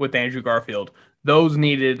with Andrew Garfield. Those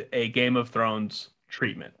needed a Game of Thrones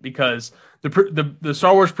treatment because the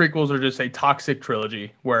Star Wars prequels are just a toxic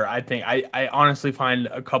trilogy where I think I honestly find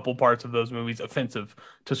a couple parts of those movies offensive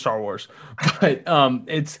to Star Wars. But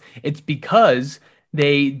it's because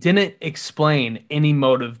they didn't explain any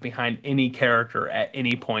motive behind any character at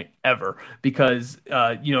any point ever, because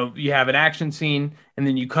you have an action scene and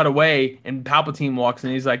then you cut away and Palpatine walks in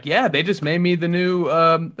and he's like, yeah, they just made me the new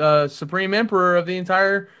Supreme Emperor of the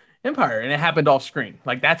entire empire, and it happened off screen.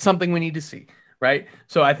 Like, that's something we need to see, right?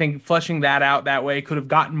 So I think fleshing that out that way could have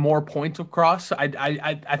gotten more points across.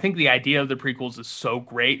 I think the idea of the prequels is so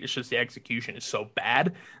great. It's just the execution is so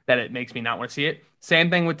bad that it makes me not want to see it. Same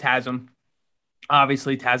thing with TASM.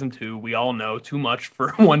 Obviously, TASM 2, we all know, too much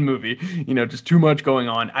for one movie, just too much going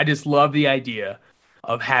on. I just love the idea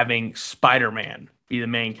of having Spider-Man be the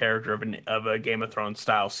main character of a Game of Thrones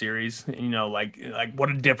style series. Like what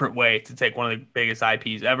a different way to take one of the biggest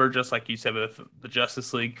IPs ever, just like you said with the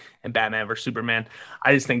Justice League and Batman vs Superman.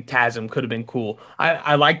 I just think TASM could have been cool.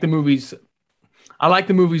 I like the movies. I like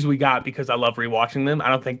the movies we got because I love rewatching them. I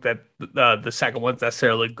don't think that the second one's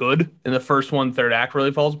necessarily good, and the first one, third act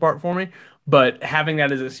really falls apart for me. But having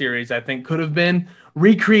that as a series, I think, could have been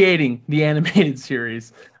recreating the animated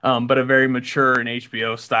series, but a very mature and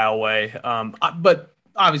HBO style way. But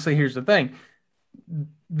obviously, here's the thing.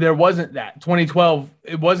 There wasn't that. 2012,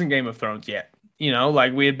 it wasn't Game of Thrones yet.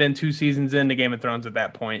 Like, we had been 2 seasons into Game of Thrones at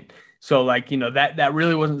that point. So, that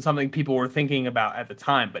really wasn't something people were thinking about at the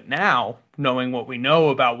time. But now, knowing what we know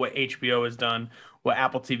about what HBO has done, what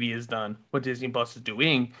Apple TV has done, what Disney Plus is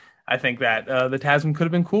doing, I think that the TASM could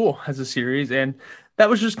have been cool as a series. And that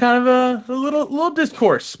was just kind of a little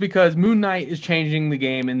discourse, because Moon Knight is changing the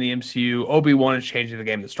game in the MCU. Obi-Wan is changing the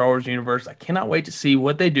game in the Star Wars universe. I cannot wait to see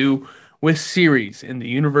what they do with series in the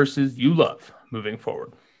universes you love moving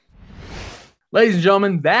forward. Ladies and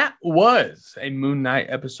gentlemen, that was a Moon Knight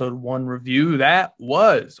episode 1 review. That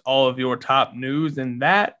was all of your top news, and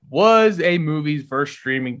that was a movies versus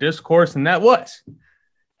streaming discourse, and that was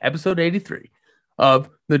episode 83 of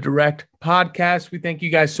the Direct Podcast. We thank you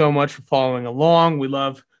guys so much for following along. We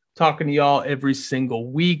love talking to y'all every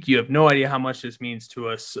single week. You have no idea how much this means to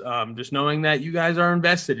us. Just knowing that you guys are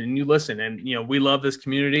invested and you listen, and we love this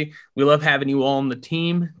community. We love having you all on the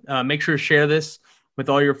team. Make sure to share this with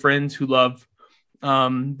all your friends who love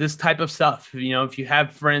this type of stuff. If you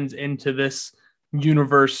have friends into this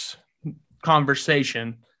universe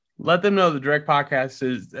conversation, let them know the Direct Podcast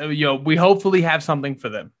is, we hopefully have something for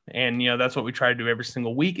them. And, that's what we try to do every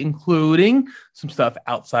single week, including some stuff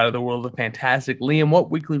outside of the world of fantastic. Liam,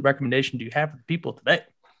 what weekly recommendation do you have for the people today?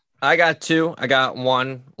 I got two. I got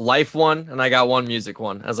one life one, and I got one music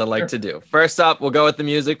one, as I like to do. First up, we'll go with the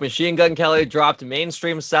music. Machine Gun Kelly dropped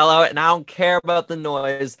Mainstream Sellout, and I don't care about the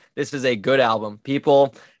noise. This is a good album.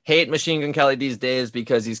 People hate Machine Gun Kelly these days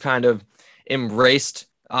because he's kind of embraced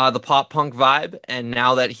the pop punk vibe, and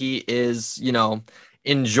now that he is,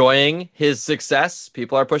 enjoying his success,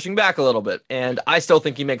 people are pushing back a little bit, and I still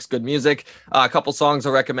think he makes good music. A couple songs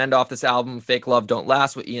I'll recommend off this album: Fake Love Don't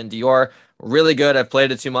Last with Ian Dior, really good. I've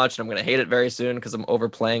played it too much and I'm gonna hate it very soon because I'm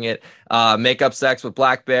overplaying it. Make Up Sex with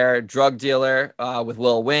Black Bear, Drug Dealer with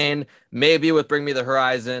Lil Wayne, Maybe with Bring Me the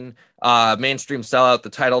Horizon, Mainstream Sellout, the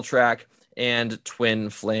title track, and Twin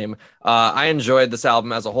Flame. I enjoyed this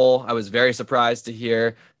album as a whole. I was very surprised to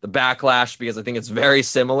hear the backlash because I think it's very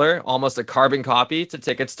similar, almost a carbon copy to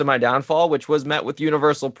Tickets to My Downfall, which was met with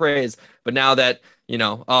universal praise. But now that,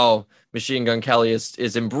 Machine Gun Kelly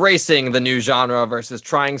is embracing the new genre versus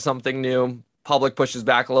trying something new, public pushes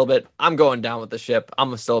back a little bit, I'm going down with the ship.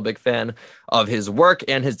 I'm still a big fan of his work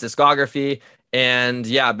and his discography. And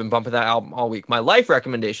yeah, I've been bumping that album all week. My life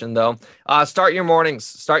recommendation, though, start your mornings,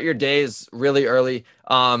 start your days really early.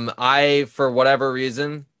 I, for whatever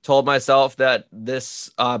reason, told myself that this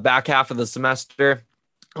back half of the semester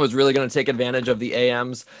was really going to take advantage of the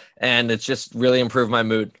AMs, and it's just really improved my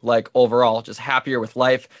mood. Like overall, just happier with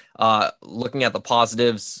life, looking at the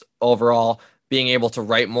positives overall. Being able to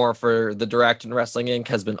write more for the Direct and Wrestling Inc.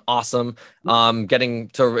 has been awesome. Getting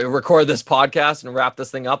to record this podcast and wrap this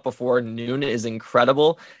thing up before noon is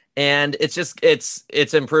incredible. And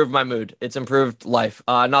it's improved my mood. It's improved life.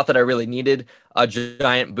 Not that I really needed a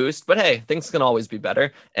giant boost, but hey, things can always be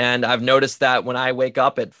better. And I've noticed that when I wake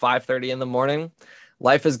up at 5:30 in the morning,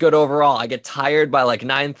 life is good overall. I get tired by like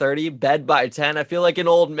 9:30, bed by 10. I feel like an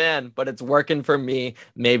old man, but it's working for me.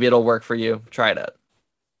 Maybe it'll work for you. Try it out.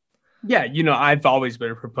 Yeah, I've always been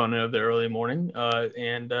a proponent of the early morning.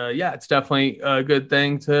 It's definitely a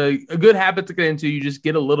good habit to get into. You just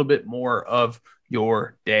get a little bit more of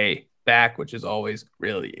your day back, which is always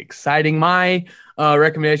really exciting. My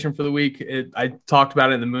recommendation for the week, I talked about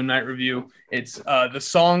it in the Moon Knight review. It's the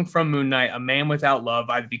song from Moon Knight, A Man Without Love.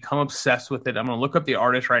 I've become obsessed with it. I'm going to look up the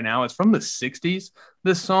artist right now. It's from the 60s,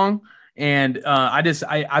 this song. And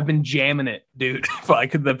I've been jamming it, dude, for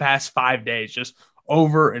like the past 5 days, just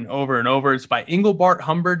over and over and over. It's by Engelbart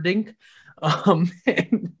Humperdinck.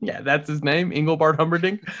 That's his name, Engelbart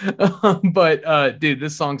Humperdinck. Dude,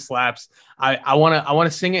 this song slaps. I want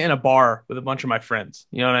to sing it in a bar with a bunch of my friends.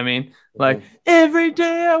 You know what I mean? Like every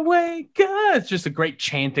day I wake up. It's just a great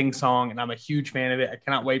chanting song, and I'm a huge fan of it. I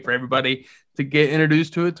cannot wait for everybody to get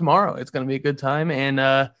introduced to it tomorrow. It's going to be a good time,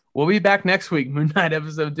 and we'll be back next week, Moon Knight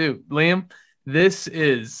episode 2. Liam, this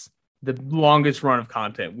is the longest run of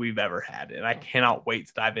content we've ever had, and I cannot wait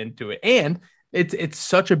to dive into it. And it's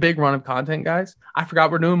such a big run of content, guys. I forgot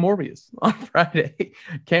we're doing Morbius on Friday.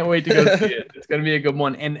 Can't wait to go see it. It's going to be a good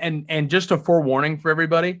one. And just a forewarning for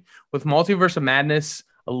everybody, with Multiverse of Madness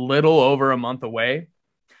a little over a month away,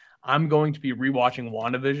 I'm going to be rewatching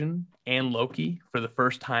WandaVision and Loki for the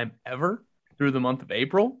first time ever through the month of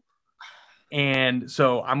April. And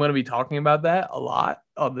so I'm going to be talking about that a lot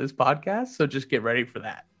on this podcast. So just get ready for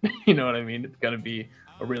that. You know what I mean? It's going to be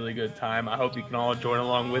a really good time. I hope you can all join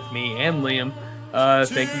along with me and Liam.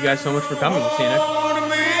 Thank you guys so much for coming. We'll see you next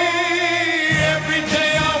time. Every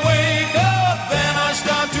day I wake up, then I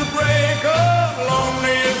start to break up.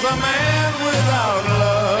 Lonely is a man without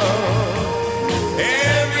love.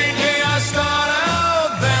 Every day I start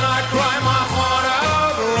out, then I cry my heart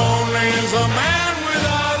out. Lonely is a man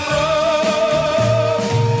without love.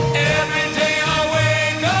 Every day I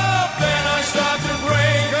wake up, then I start to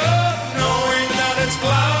break up, knowing that it's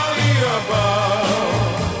cloudy above.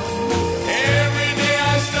 Every day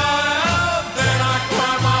I start out, then I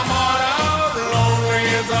cry my heart out. Lonely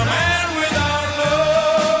is a man without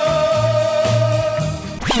love.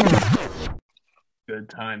 Good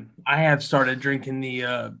time. I have started drinking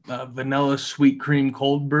the vanilla sweet cream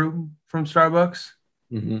cold brew from Starbucks.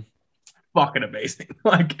 Mm-hmm. Fucking amazing.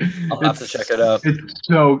 Like, I'll have to check it out. It's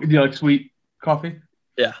so, do you like sweet coffee?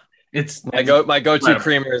 Yeah. It's my go-to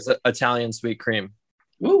creamer is Italian sweet cream.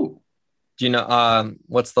 Ooh. Do you know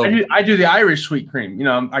what's the I do the Irish sweet cream. You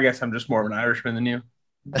know, I guess I'm just more of an Irishman than you.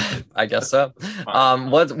 I guess so.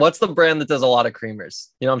 What's the brand that does a lot of creamers?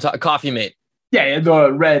 You know, I'm talking Coffee Mate. Yeah,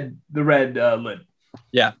 the red lid.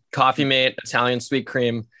 Yeah, Coffee Mate Italian sweet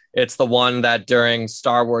cream. It's the one that during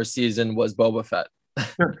Star Wars season was Boba Fett.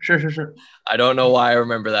 Sure. I don't know why I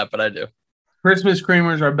remember that, but I do. Christmas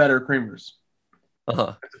creamers are better creamers.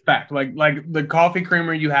 Uh-huh. It's a fact. Like the coffee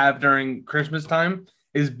creamer you have during Christmas time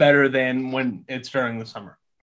is better than when it's during the summer.